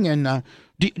reporting. And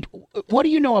what do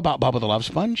you know about Bubba the Love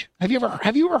Sponge? Have you ever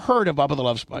heard of Bubba the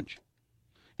Love Sponge?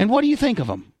 And what do you think of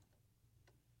him?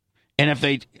 And if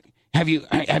they have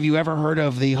you ever heard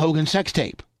of the Hogan sex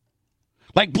tape?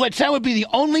 Like, Blitz, that would be the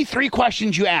only 3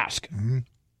 questions you ask. I'm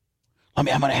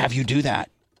going to have you do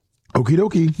that. Okie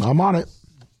dokie, I'm on it.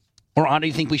 Or do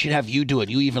you think we should have you do it?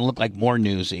 You even look like more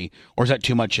newsy. Or is that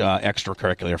too much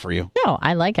extracurricular for you? No,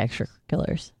 I like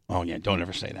extracurriculars. Oh, yeah, don't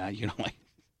ever say that.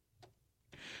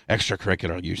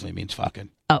 Extracurricular usually means fucking.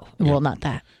 Oh, well, not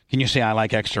that. Can you say I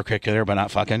like extracurricular but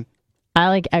not fucking? I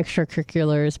like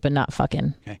extracurriculars but not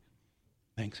fucking. Okay,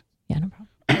 thanks. Yeah, no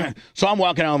problem. So I'm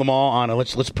walking out of the mall, Anna.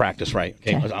 Let's practice, right?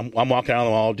 Okay. I'm walking out of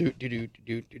the mall.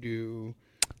 Do.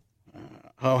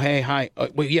 Oh, hey, hi.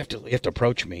 Well, you have to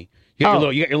approach me. You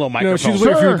got your little microphone. No, she's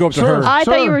waiting for you to go up to her. I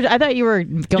thought you were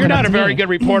going. You're not a very good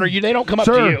reporter. They don't come up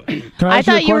to you. I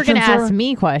thought you were going to ask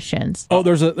me questions. Oh,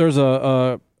 there's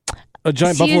a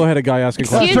giant buffalo-headed guy asking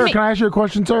questions. Sir, can I ask you a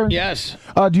question, sir? Yes.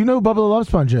 Do you know who Bubba the Love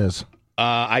Sponge is?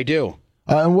 I do.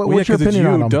 And what's your opinion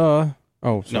on him? Duh.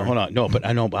 Oh, sorry. No, hold on. No, but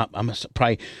I know I'm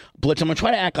probably Blitz. I'm gonna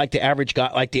try to act like the average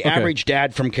guy, like the average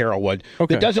dad from Carrollwood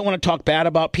that doesn't want to talk bad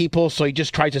about people, so he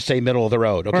just tries to stay middle of the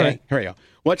road. Okay, right. Here we go.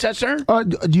 What's that, sir?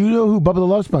 Do you know who Bubba the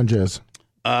Love Sponge is?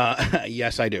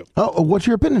 Yes, I do. Oh, what's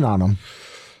your opinion on him?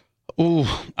 Ooh,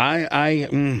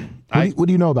 what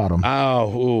do you know about him?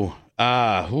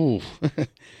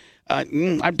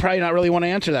 I'd probably not really want to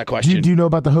answer that question. Do you know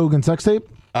about the Hogan sex tape?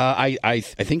 I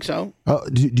think so.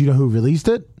 Do you know who released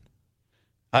it?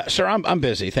 Sir, I'm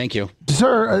busy. Thank you.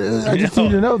 Sir, I just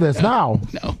need to know this now.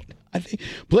 No.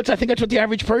 Blitz, I think that's what the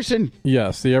average person.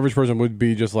 Yes, the average person would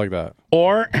be just like that.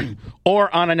 Or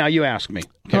Anna, now you ask me.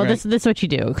 Okay, well, right? this is what you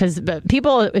do, because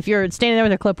people, if you're standing there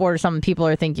with a clipboard or something, people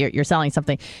are think you're selling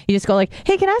something. You just go like,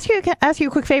 "Hey, can I ask you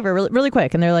a quick favor, really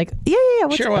quick?" And they're like, "Yeah.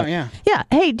 What's sure, well, yeah. Yeah.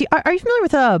 Hey, are you familiar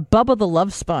with Bubba the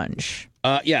Love Sponge?"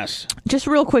 Yes. Just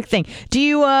a real quick thing. Do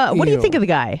you? What do you think of the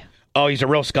guy? Oh, he's a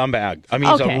real scumbag. I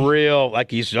mean, he's a real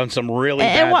he's done some really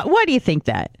bad. And why do you think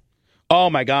that? Oh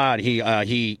my God!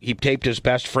 He taped his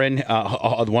best friend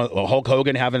Hulk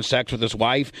Hogan having sex with his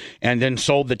wife, and then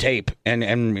sold the tape. And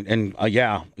I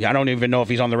don't even know if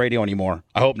he's on the radio anymore.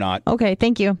 I hope not. Okay,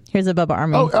 thank you. Here's a Bubba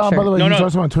Army. Oh, shirt. by the way, he's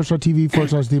also on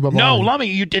twitch.tv/DBubba. No,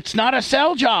 Lummy, it's not a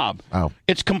sell job. Oh,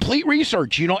 it's complete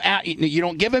research. You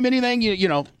don't give him anything. You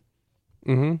know.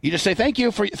 Mm-hmm. You just say thank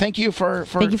you for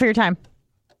your time.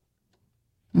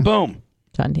 Boom.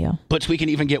 Done deal. But we can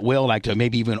even get Will to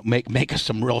maybe even make us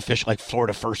some real official like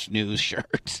Florida First News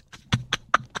shirts.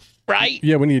 Right?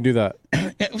 Yeah, when do you do that?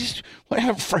 Just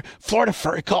whatever. Florida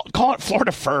First. Call it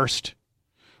Florida First.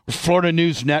 Or Florida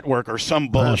News Network or some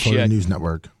bullshit. Florida News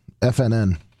Network.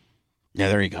 FNN. Yeah,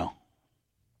 there you go.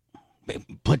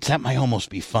 But that might almost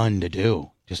be fun to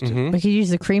do. Just to, we could use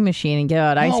the cream machine and get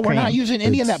out ice cream. No, we're not using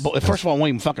any of that. First of all, it won't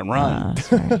even fucking run.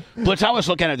 Blitz, I was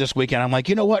looking at it this weekend. I'm like,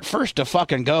 you know what? First to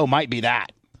fucking go might be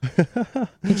that.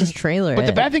 You just trailer But it.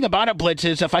 the bad thing about it, Blitz,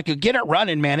 is if I could get it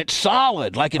running, man, it's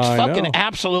solid. Like, it's fucking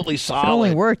absolutely solid. If it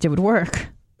only worked, it would work.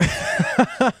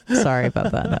 Sorry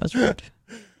about that. That was rude.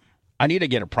 I need to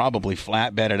get it probably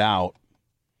flatbedded out.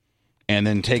 And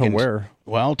then take it where?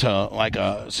 Well, to like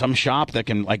some shop that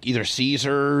can, like either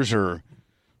Caesars or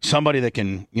somebody that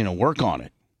can, work on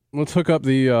it. Let's hook up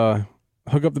the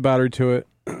battery to it,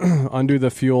 undo the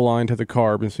fuel line to the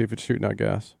carb, and see if it's shooting out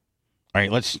gas. All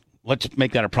right, let's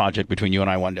make that a project between you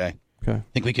and I one day. Okay.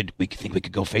 Think we could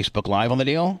go Facebook Live on the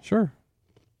deal? Sure.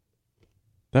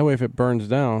 That way, if it burns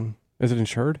down, is it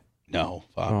insured? No,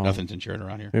 nothing's insured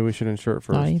around here. Maybe we should insure it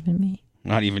first. Not even me.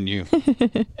 Not even you.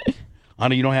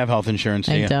 Anna, you don't have health insurance,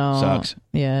 do you? I don't. Sucks.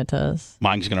 Yeah, it does.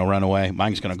 Mine's going to run away.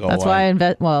 Mine's going to go That's away. why I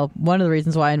invest. Well, one of the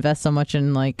reasons why I invest so much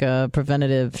in like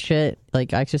preventative shit,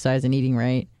 like exercise and eating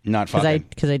right. Not fucking.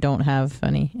 Because I don't have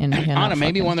any. And Anna,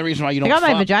 maybe one of the reasons why you don't. I got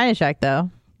my vagina checked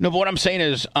though. No, but what I'm saying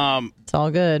is, it's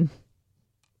all good.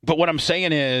 But what I'm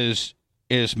saying is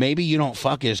maybe you don't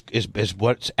fuck is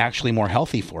what's actually more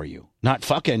healthy for you. Not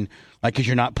fucking like because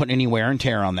you're not putting any wear and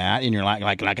tear on that, and you're like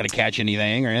not going to catch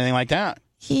anything or anything like that.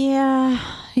 Yeah,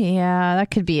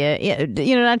 that could be it.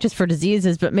 Yeah, not just for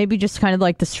diseases, but maybe just kind of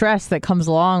like the stress that comes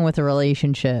along with a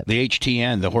relationship. The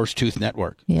HTN, the Horsetooth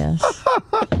Network. Yes.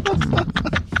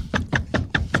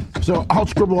 So I'll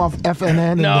scribble off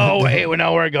FNN. No, wait,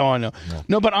 no, we're going.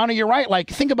 No, but Anna, you're right. Like,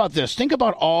 think about this. Think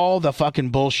about all the fucking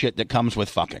bullshit that comes with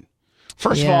fucking.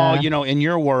 First of all, in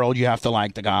your world, you have to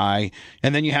like the guy,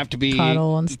 and then you have to be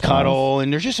cuddle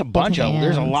and there's just a bunch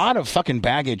there's a lot of fucking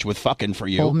baggage with fucking for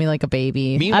you. Hold me like a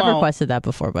baby. Meanwhile, I've requested that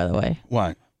before, by the way.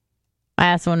 What? I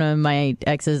asked one of my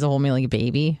exes to hold me like a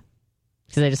baby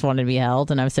because I just wanted to be held,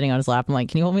 and I was sitting on his lap. I'm like,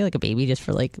 "Can you hold me like a baby just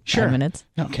for like 5 minutes?"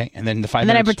 Okay, and then the 5 minutes. And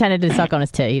then I pretended to suck on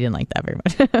his tit. He didn't like that very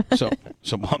much.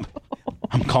 so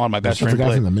I'm calling my best friend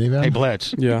Blitz. Hey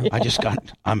Blitz. Yeah.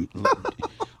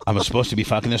 I was supposed to be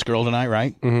fucking this girl tonight,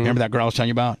 right? Mm-hmm. Remember that girl I was telling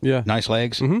you about? Yeah. Nice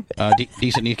legs,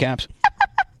 decent kneecaps.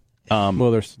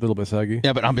 Well, they're a little bit saggy.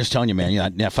 Yeah, but I'm just telling you,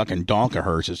 man, that fucking donk of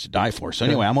hers is to die for. So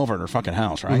anyway, I'm over at her fucking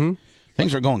house, right? Mm-hmm.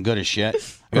 Things are going good as shit.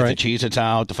 I got the cheese that's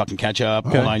out, the fucking ketchup,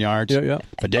 whole 9 yards. Yeah.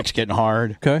 The dick's getting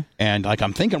hard. Okay. And like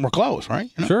I'm thinking we're close, right?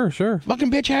 Sure.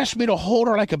 Fucking bitch asked me to hold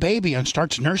her like a baby and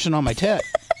starts nursing on my tit.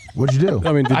 What'd you do?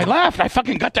 I mean, I left. I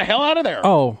fucking got the hell out of there.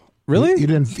 Oh, really? You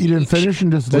didn't finish and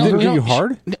just They didn't get you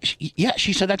hard? Yeah,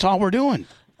 she said that's all we're doing.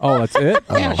 Oh, that's it?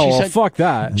 Yeah, she said, fuck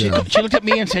that. She looked at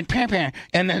me and said, "Pam,"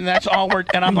 and then that's all we're.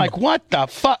 And I'm like, "What the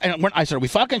fuck?" And I said, "Are we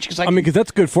fucking?" She's like, I mean, because that's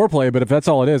good foreplay, but if that's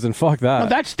all it is, then fuck that.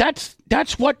 No,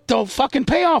 that's what the fucking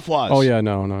payoff was. Oh yeah,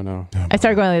 no. I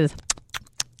started going like this.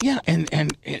 Yeah,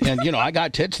 and I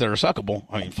got tits that are suckable.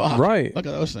 I mean, fuck. Right. Look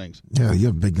at those things. Yeah, you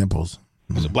have big nipples.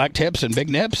 Was it black tips and big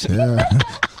nips? Yeah.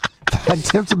 Black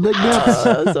tips and big nips.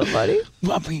 That's so funny.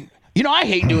 Well, I mean, I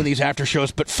hate doing these after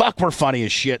shows, but fuck, we're funny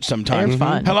as shit sometimes. They're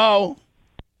fun. Hello.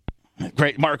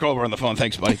 Great, Mark over on the phone.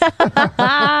 Thanks, buddy.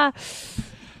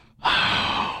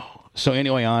 So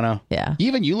anyway, Anna. Yeah.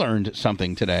 Even you learned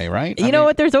something today, right? You know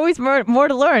what? There's always more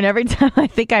to learn. Every time I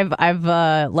think I've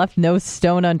left no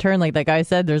stone unturned, like that guy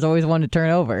said. There's always one to turn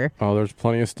over. Oh, there's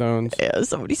plenty of stones. Yeah,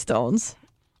 so many stones.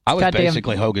 I was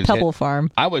basically Hogan's Pebble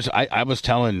Farm. I was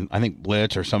telling, I think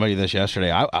Blitz or somebody this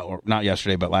yesterday. Or not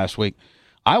yesterday, but last week.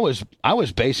 I was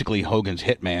basically Hogan's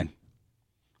hitman.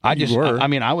 I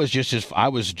was just his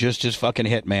fucking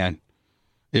hitman.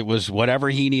 It was whatever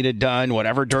he needed done,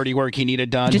 whatever dirty work he needed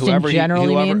done, just whoever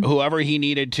he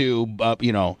needed to,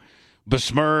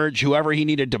 besmirch, whoever he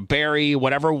needed to bury,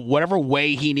 whatever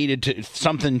way he needed to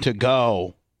something to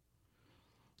go.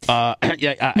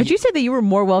 Would you say that you were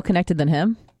more well connected than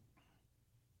him?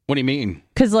 What do you mean?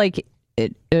 Because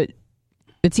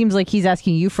it seems like he's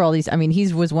asking you for all these. I mean,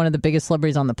 he was one of the biggest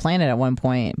celebrities on the planet at one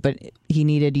point, but he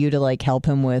needed you to help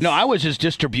him with. No, I was his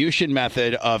distribution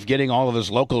method of getting all of his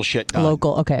local shit done.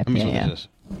 Okay.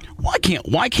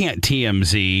 Why can't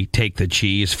TMZ take the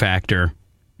cheese factor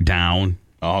down?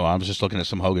 Oh, I was just looking at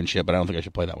some Hogan shit, but I don't think I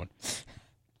should play that one.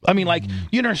 I mean,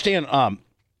 you understand,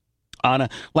 Anna,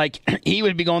 he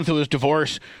would be going through his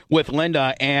divorce with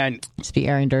Linda and just be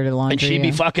airing dirty laundry, and she'd be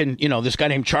fucking, this guy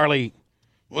named Charlie.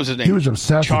 What was his name? He was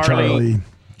obsessed with Charlie.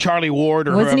 Charlie Ward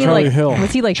or wasn't whoever. he Hill.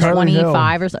 Was he Charlie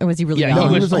 25 Hill. or something? Was he really young? No,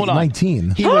 he was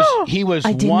 19. He was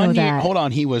I didn't know 1 year. that. Hold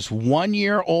on, he was 1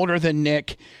 year older than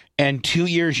Nick and 2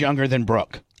 years younger than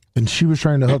Brooke. And she was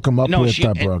trying to hook him up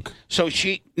with Brooke. So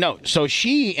she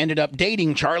ended up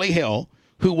dating Charlie Hill,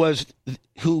 who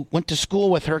went to school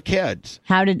with her kids.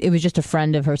 It was just a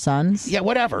friend of her son's? Yeah,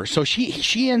 whatever. So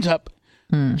she ends up.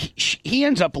 He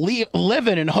ends up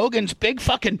living in Hogan's big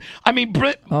fucking. I mean,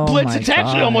 Blitz. It's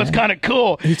actually almost kind of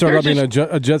cool. He started out being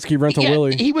a jet ski rental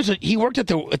Willie. He worked at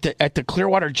the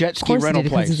Clearwater jet ski rental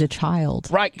place. Because he's a child,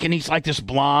 right? And he's like this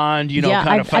blonde,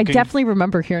 kind of. I definitely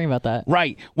remember hearing about that.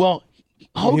 Right. Well,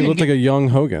 Hogan. He looked like a young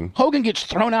Hogan. Hogan gets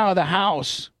thrown out of the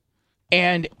house,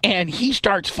 and he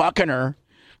starts fucking her,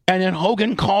 and then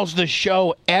Hogan calls the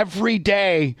show every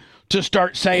day to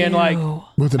start saying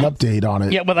with an update on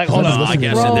it. Yeah, but hold on. I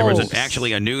guess there was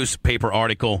actually a newspaper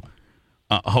article,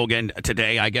 Hogan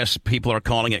today. I guess people are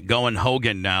calling it "Going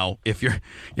Hogan" now. If you're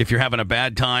having a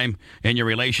bad time in your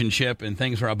relationship and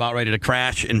things are about ready to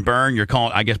crash and burn, you're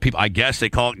calling. I guess they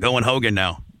call it "Going Hogan"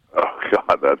 now. Oh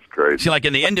God, that's crazy. See, like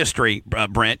in the industry,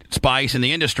 Brent Spice in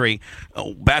the industry,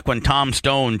 back when Tom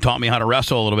Stone taught me how to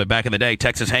wrestle a little bit back in the day,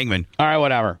 Texas Hangman. All right,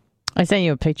 whatever. I sent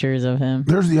you pictures of him.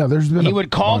 There's been. He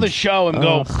would call the show and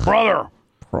go, brother,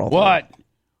 what?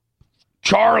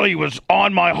 Charlie was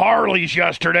on my Harleys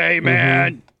yesterday,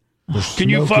 man. Can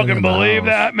you fucking believe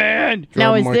that, man?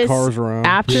 Now is this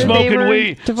after they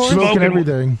were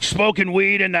divorced? Smoking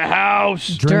weed in the house.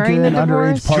 During the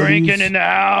divorce? Drinking in the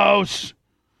house.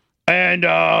 And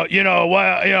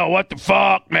what the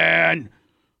fuck, man?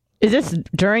 Is this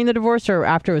during the divorce or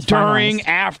after it was finalized?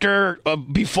 After,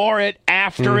 before it,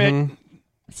 after it. It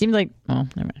seemed like, never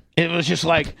mind. It was just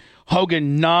like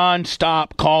Hogan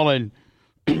nonstop calling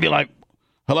and be like,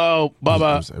 hello,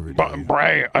 Bubba,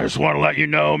 Bray, I just want to let you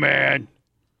know, man,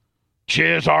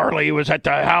 Chiz Harley was at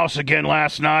the house again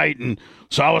last night, and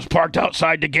so I was parked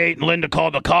outside the gate, and Linda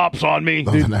called the cops on me.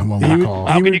 How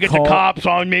can you get the cops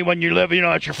on me when you live,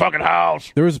 at your fucking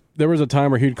house? There was a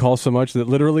time where he'd call so much that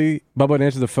literally Bubba would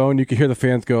answer the phone. You could hear the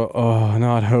fans go, "Oh,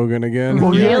 not Hogan again."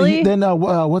 Well, really? Yeah, then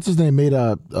what's his name made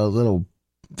a little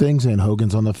thing saying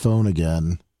Hogan's on the phone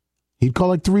again. He'd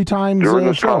call 3 times. During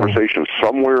this conversation,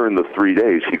 somewhere in the 3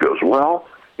 days, he goes, "Well,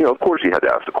 of course he had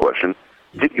to ask the question.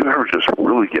 Did you ever just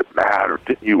really get mad, or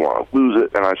didn't you want to lose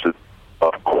it?" And I said,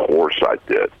 "Of course I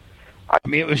did." I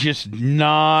mean, it was just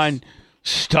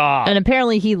non-stop. And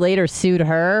apparently he later sued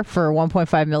her for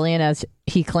 $1.5 million as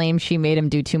he claimed she made him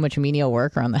do too much menial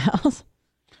work around the house.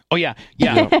 Oh, yeah.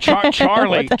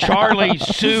 Charlie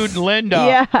sued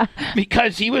Linda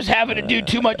because he was having to do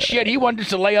too much shit. He wanted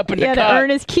to lay up in the cut. He had to earn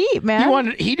his keep,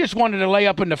 man. He just wanted to lay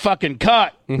up in the fucking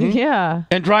cut. Mm-hmm. Yeah.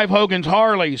 And drive Hogan's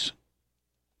Harleys.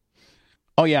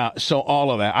 Oh, yeah. So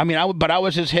all of that. I mean, I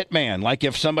was his hitman. Like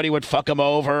if somebody would fuck him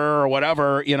over or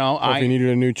whatever, Or if he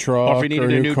needed a new truck. Or if he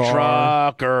needed a new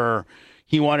truck or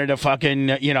he wanted to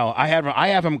fucking, I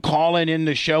have him calling in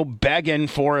the show begging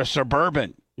for a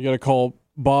Suburban. You got to call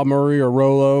Bob Murray or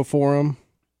Rolo for him.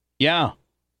 Yeah.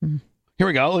 Here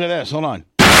we go. Look at this. Hold on.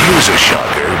 Here's a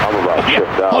shocker. I'm about shipped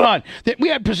out. Hold on. We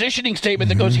had positioning statement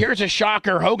that goes, here's a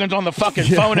shocker. Hogan's on the fucking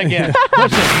phone again.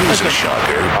 Listen. Here's a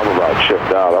shocker. I'm about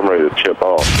shipped out. I'm ready to chip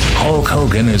off. Hulk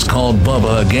Hogan is called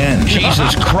Bubba again.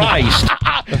 Jesus Christ.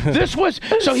 This was,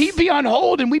 so he'd be on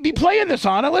hold and we'd be playing this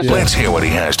on it. Listen. Let's hear what he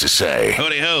has to say.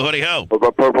 Hooty ho, hooty ho.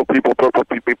 Purple people.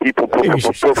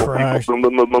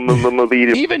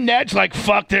 Even Ned's like,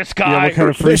 fuck this guy. Yeah, what kind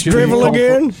of this drivel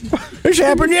again? This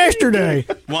happened yesterday.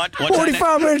 What's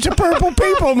 45 minutes it's the Purple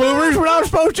People Movers when I'm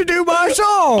supposed to do my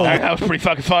song. That was pretty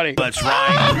fucking funny. That's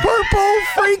right.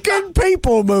 Purple freaking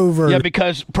People Movers. Yeah,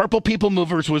 because Purple People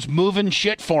Movers was moving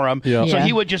shit for him. Yeah. So Yeah.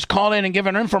 he would just call in and give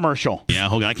an infomercial. Yeah,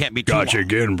 Hogan, I can't be too Got you long.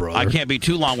 again, brother. I can't be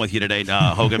too long with you today,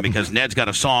 Hogan, because Ned's got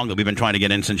a song that we've been trying to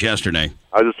get in since yesterday.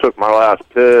 I just took my last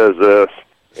piss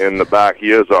in the back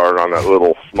yard on that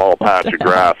little small patch of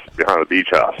grass behind the beach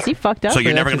house. He fucked up. So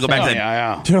you're for never that going to go back to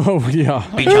Yeah, that yeah. Oh,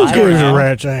 yeah. beach Who's house? good as a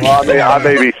rat's ass? Well, I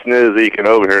may be snizzeking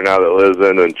over here now that lives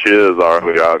in Chiz are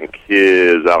we out in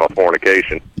kids out of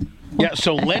fornication. Yeah,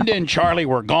 so Linda and Charlie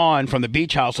were gone from the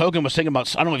beach house. Hogan was thinking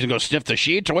about, I don't know if he was going to sniff the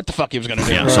sheets or what the fuck he was going to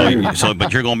do. Yeah,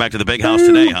 but you're going back to the big house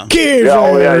today, huh? Kids. Yeah,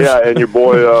 oh yeah, and your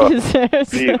boy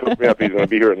Steve hooked me up. He's going to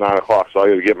be here at 9 o'clock, so I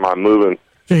got to get my moving.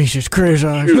 Jesus Christ.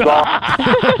 Shoes off.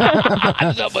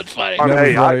 That's so much funny.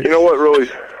 Hey, you know what really?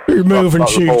 You're moving about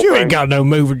this shoes. whole You thing? ain't got no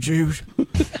moving shoes.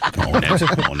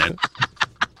 Ned.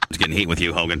 It's getting heat with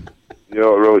you, Hogan. You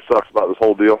know what really sucks about this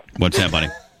whole deal? What's that, buddy?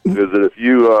 Is that if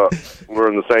you were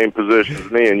in the same position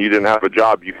as me and you didn't have a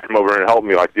job, you could come over here and help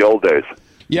me like the old days.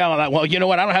 Yeah, well, you know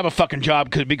what? I don't have a fucking job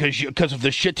because of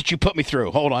the shit that you put me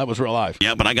through. Hold on, I was real live.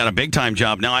 Yeah, but I got a big time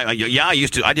job now. I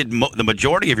used to. I did the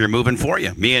majority of your moving for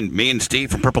you. Me and Steve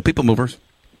from Purple People Movers.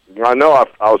 I know.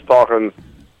 I was talking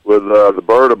with the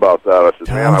bird about that. I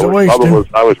said, man, I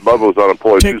wish Bubba was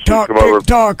unemployed too. So Tick-tock, come over.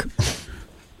 tick-tock.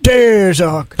 There's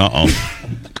a... Uh-oh.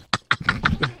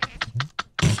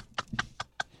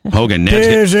 Hogan,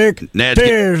 Ned's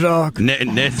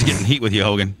Ned's getting heat with you,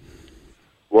 Hogan.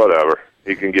 Whatever.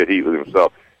 He can get heat with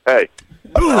himself. Hey.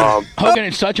 Hogan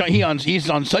is he's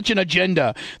on such an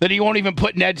agenda that he won't even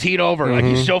put Ned's heat over. Like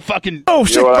he's so fucking. Oh,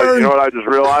 you know what I just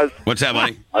realized? What's that,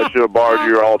 buddy? I should have borrowed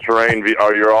your all-terrain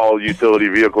or your all-utility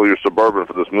vehicle, your Suburban,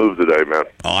 for this move today, man.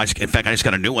 Oh, in fact, I just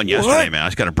got a new one yesterday, man. I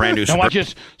just got a brand new Suburban.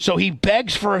 So he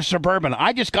begs for a Suburban.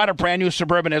 I just got a brand new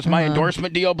Suburban as my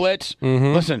endorsement deal, Blitz.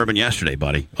 Listen, Suburban yesterday,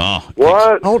 buddy. Oh,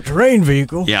 what? All-terrain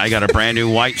vehicle. Yeah, I got a brand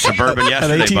new white Suburban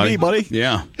yesterday, ATV, buddy.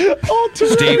 Yeah.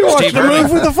 Steve Hurley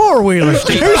with the four-wheeler.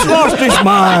 He's lost his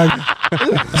mind.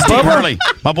 Steve Hurley,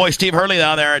 my boy Steve Hurley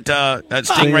down there at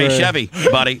Stingray Chevy,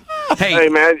 buddy. Hey,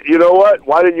 man, you know what?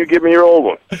 Why didn't you give me your old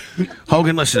one?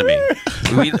 Hogan, listen to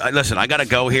me. Listen, I got to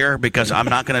go here because I'm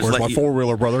not going to let my you.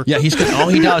 four-wheeler, brother? Yeah, he's all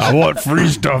he does. I want free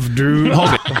stuff, dude.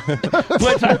 Hogan.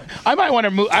 Blitz, I might want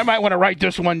to move. I might want to write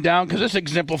this one down because this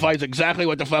exemplifies exactly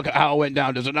what the fuck how it went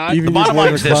down. Does it not? Even The bottom your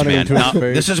line boys is are this, clowning him man. to his Now,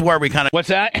 face. this is where we kind of. What's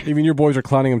that? Even your boys are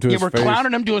clowning him to Yeah, his we're face.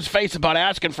 clowning him to his face about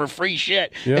asking for free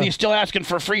shit, Yeah. and he's still asking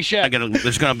for free shit.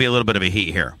 There's going to be a little bit of a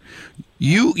heat here.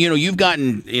 You've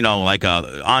gotten, like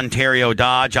a Ontario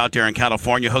Dodge out there in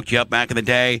California hooked you up back in the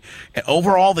day.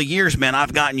 Over all the years, man,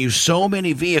 I've gotten you so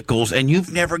many vehicles, and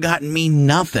you've never gotten me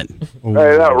nothing. Hey,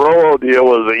 that Rolo deal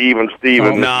was even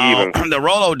Steven. No, the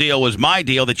Rolo deal was my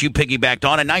deal that you piggybacked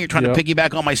on, and now you're trying to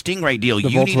piggyback on my Stingray deal. You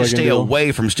need to Volkswagen stay deal.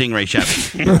 away from Stingray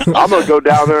Chevy. I'm going to go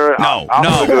down there. I'm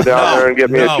going to go down there and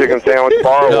get me a chicken sandwich,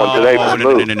 borrow one today for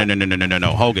the move.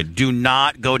 No, Hogan, do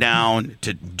not go down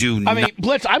to I mean,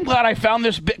 Blitz, I'm glad I found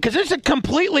this because this is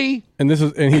completely. And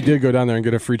he did go down there and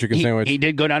get a free chicken sandwich. He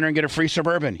did go down there and get a free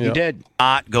Suburban. Yeah. He did.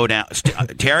 Not go down.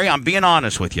 Terry, I'm being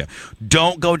honest with you.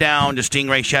 Don't go down to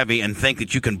Stingray Chevy and think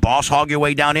that you can boss hog your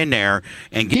way down in there.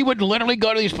 And He would literally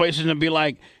go to these places and be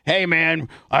like, hey, man,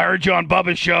 I heard you on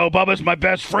Bubba's show. Bubba's my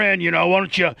best friend. Why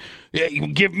don't you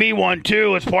give me one,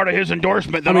 too, as part of his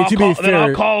endorsement? Then, then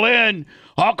I'll call in.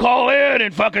 I'll call in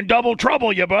and fucking double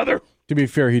trouble you, brother. To be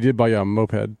fair, he did buy you a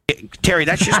moped. Terry,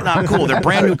 that's just not cool. They're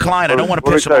brand new client. I don't want to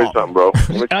piss him Let me off. tell you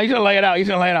something, bro. He's gonna lay it out.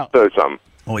 Tell you something.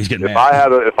 Oh, he's getting If mad.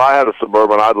 I had a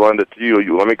Suburban, I'd lend it to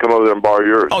you. Let me come over there and borrow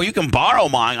yours. Oh, you can borrow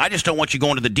mine. I just don't want you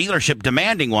going to the dealership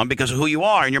demanding one because of who you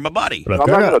are and you're my buddy. I'm not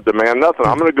going to demand nothing.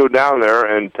 I'm going to go down there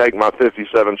and take my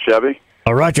 57 Chevy.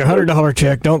 I'll write you a $100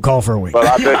 check. Don't call for a week. But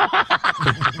I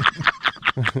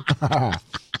bet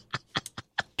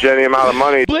any amount of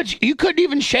money. Blitz, you couldn't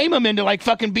even shame him into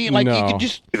fucking being like you could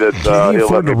just. That he'll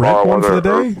let me borrow one for the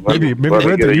day. Maybe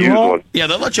rent the U-Haul. Yeah,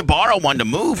 they'll let you borrow one to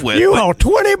move with. U-Haul,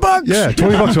 $20. Yeah,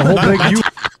 $20 a whole big U.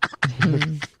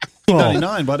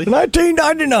 $19.99, buddy.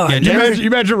 $19.99. Yeah, you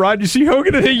imagine riding, you see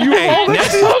Hogan in a U-Haul.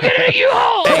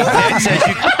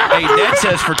 Hey, Ned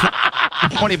says for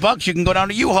 $20 you can go down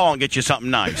to U-Haul and get you something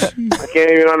nice. I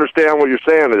can't even understand what you're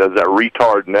saying. That's that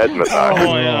retard Ned Messiah.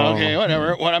 Oh yeah, okay,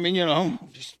 whatever. Well, I mean,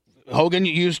 just Hogan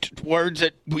used words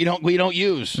that we don't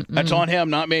use. That's on him,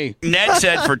 not me. Ned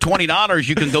said for $20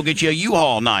 you can go get you a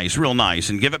U-Haul real nice,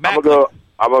 and give it back.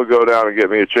 I'm gonna go down and get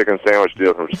me a chicken sandwich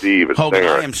deal from Steve at Hogan,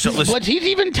 Stinger. I am so. Listen, But he's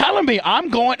even telling me I'm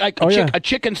going yeah. a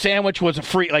chicken sandwich was a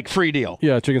free deal.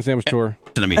 Yeah, chicken sandwich tour.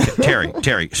 Listen to me,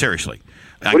 Terry. Seriously,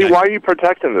 Why are you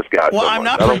protecting this guy? Well, so I'm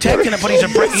much? not protecting him, but he's a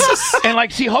and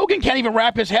like, see, Hogan can't even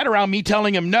wrap his head around me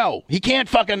telling him no. He can't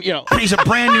fucking, But he's a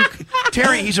brand new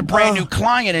Terry. He's a brand new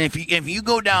client, and if you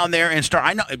go down there and start,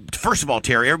 I know. First of all,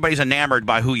 Terry, everybody's enamored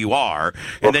by who you are.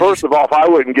 Well, first of all, I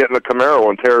wouldn't get in the Camaro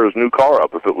and tear his new car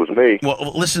up if it was me.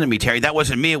 Well, listen to me, Terry. That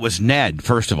wasn't me. It was Ned.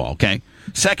 First of all, okay.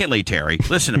 Secondly, Terry,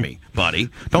 listen to me, buddy.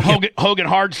 Don't Hogan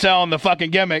hard selling the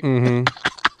fucking gimmick. Mm-hmm.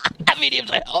 I mean, he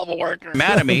was a hell of a worker.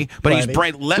 Mad at me, but he's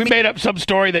brain. We made up some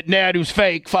story that Ned, who's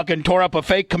fake, fucking tore up a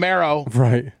fake Camaro.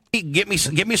 Right. Give me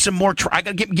some more.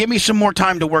 Give me some more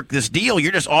time to work this deal.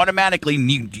 You're just automatically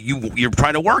you're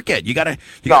trying to work it. I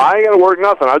ain't gonna work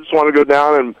nothing. I just want to go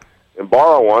down and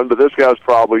borrow one. But this guy's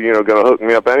probably going to hook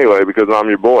me up anyway because I'm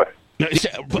your boy.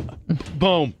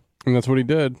 Boom. And that's what he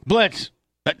did. Blitz.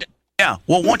 Yeah.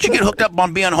 Well, once you get hooked up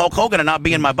on being Hulk Hogan and not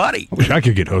being my buddy, I wish I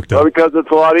could get hooked up. Well, because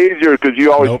it's a lot easier because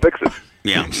you always fix it.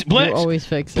 Yeah. Blitz. You always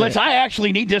fix Blitz, I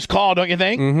actually need this call, don't you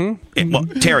think? Mm-hmm. Well,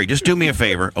 Terry, just do me a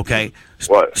favor, okay?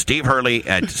 What? Steve Hurley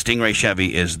at Stingray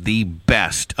Chevy is the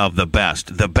best of the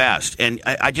best, and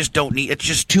I just don't need. It's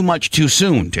just too much too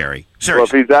soon, Terry.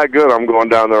 Seriously. Well, if he's that good, I'm going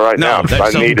down there right now.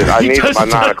 I need it. I need it by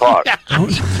 9 o'clock.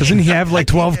 Doesn't he have like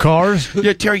 12 cars?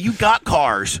 Yeah, Terry, you got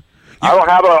cars. I don't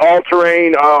have an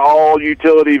all-terrain,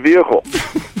 all-utility vehicle.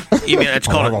 You mean it's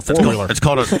called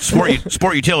a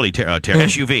sport utility, Terry,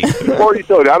 SUV. Sport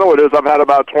utility. I know what it is. I've had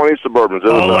about 20 Suburbans.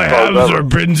 All I have are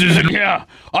Benzes. Yeah,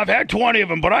 I've had 20 of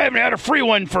them, but I haven't had a free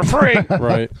one for free.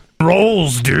 Right.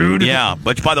 Rolls, dude. Yeah,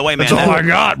 but by the way, man, that's all I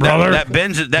got, brother. That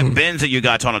Benz that you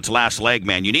got's on its last leg,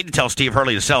 man. You need to tell Steve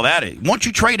Hurley to sell that. Won't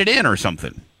you trade it in or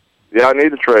something? Yeah, I need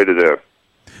to trade it in.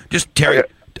 Just Terry.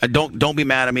 Don't be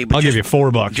mad at me. But I'll give you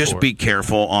 $4. Just be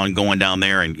careful on going down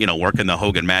there and working the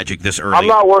Hogan magic this early. I'm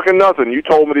not working nothing. You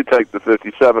told me to take the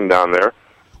 57 down there,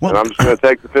 and I'm just going to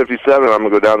take the 57. I'm going to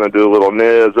go down there and do a little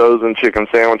Nizzos and chicken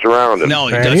sandwich around it. No,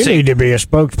 you need to be a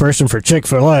spokesperson for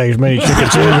Chick-fil-A. As many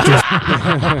chicken sandwiches.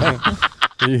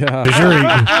 Yeah.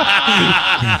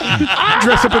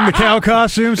 Dress up in the cow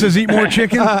costume, says eat more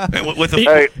chicken.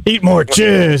 Eat more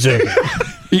chicken.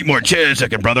 Eat more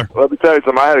chicken, brother. Let me tell you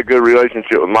something. I had a good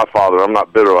relationship with my father. I'm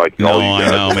not bitter like you. No, I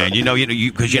know, man. You know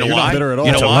why? Bitter at all.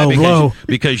 You know It's a why? low blow.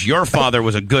 Because your father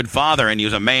was a good father, and he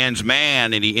was a man's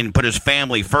man, and he put his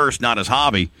family first, not his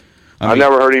hobby. I mean,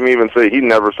 never heard him even say. He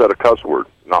never said a cuss word,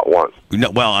 not once.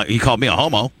 Well, he called me a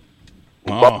homo.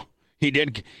 Oh, he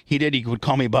did. He would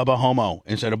call me Bubba Homo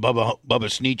instead of Bubba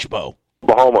Sneechbo.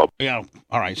 Bubba Homo. Yeah.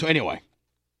 All right. So anyway,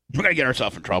 we're gonna get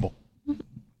ourselves in trouble.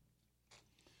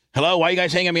 Hello, why are you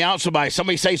guys hanging me out so by?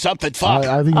 Somebody say something. Fuck.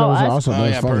 I think that was awesome. Oh, that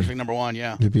was yeah, funny. perfect. Number one,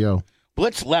 yeah. DPO.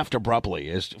 Blitz left abruptly.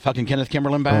 Is fucking Kenneth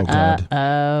Kimberlin back?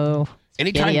 Oh, God.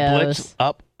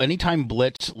 Anytime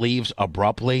Blitz leaves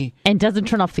abruptly and doesn't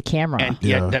turn off the camera. And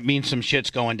that means some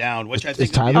shit's going down, which I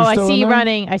think. I see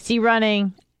running. I see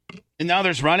running. And now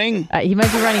there's running? He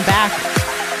might be running back.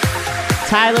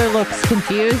 Tyler looks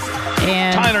confused.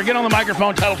 And Tyler, get on the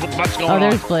microphone. Tell us what the fuck's going on. Oh,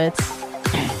 there's Blitz.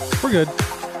 We're good.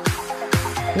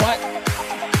 What?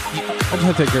 I just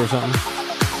had to take care of something.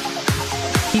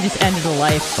 He just ended a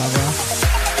life, Bubba.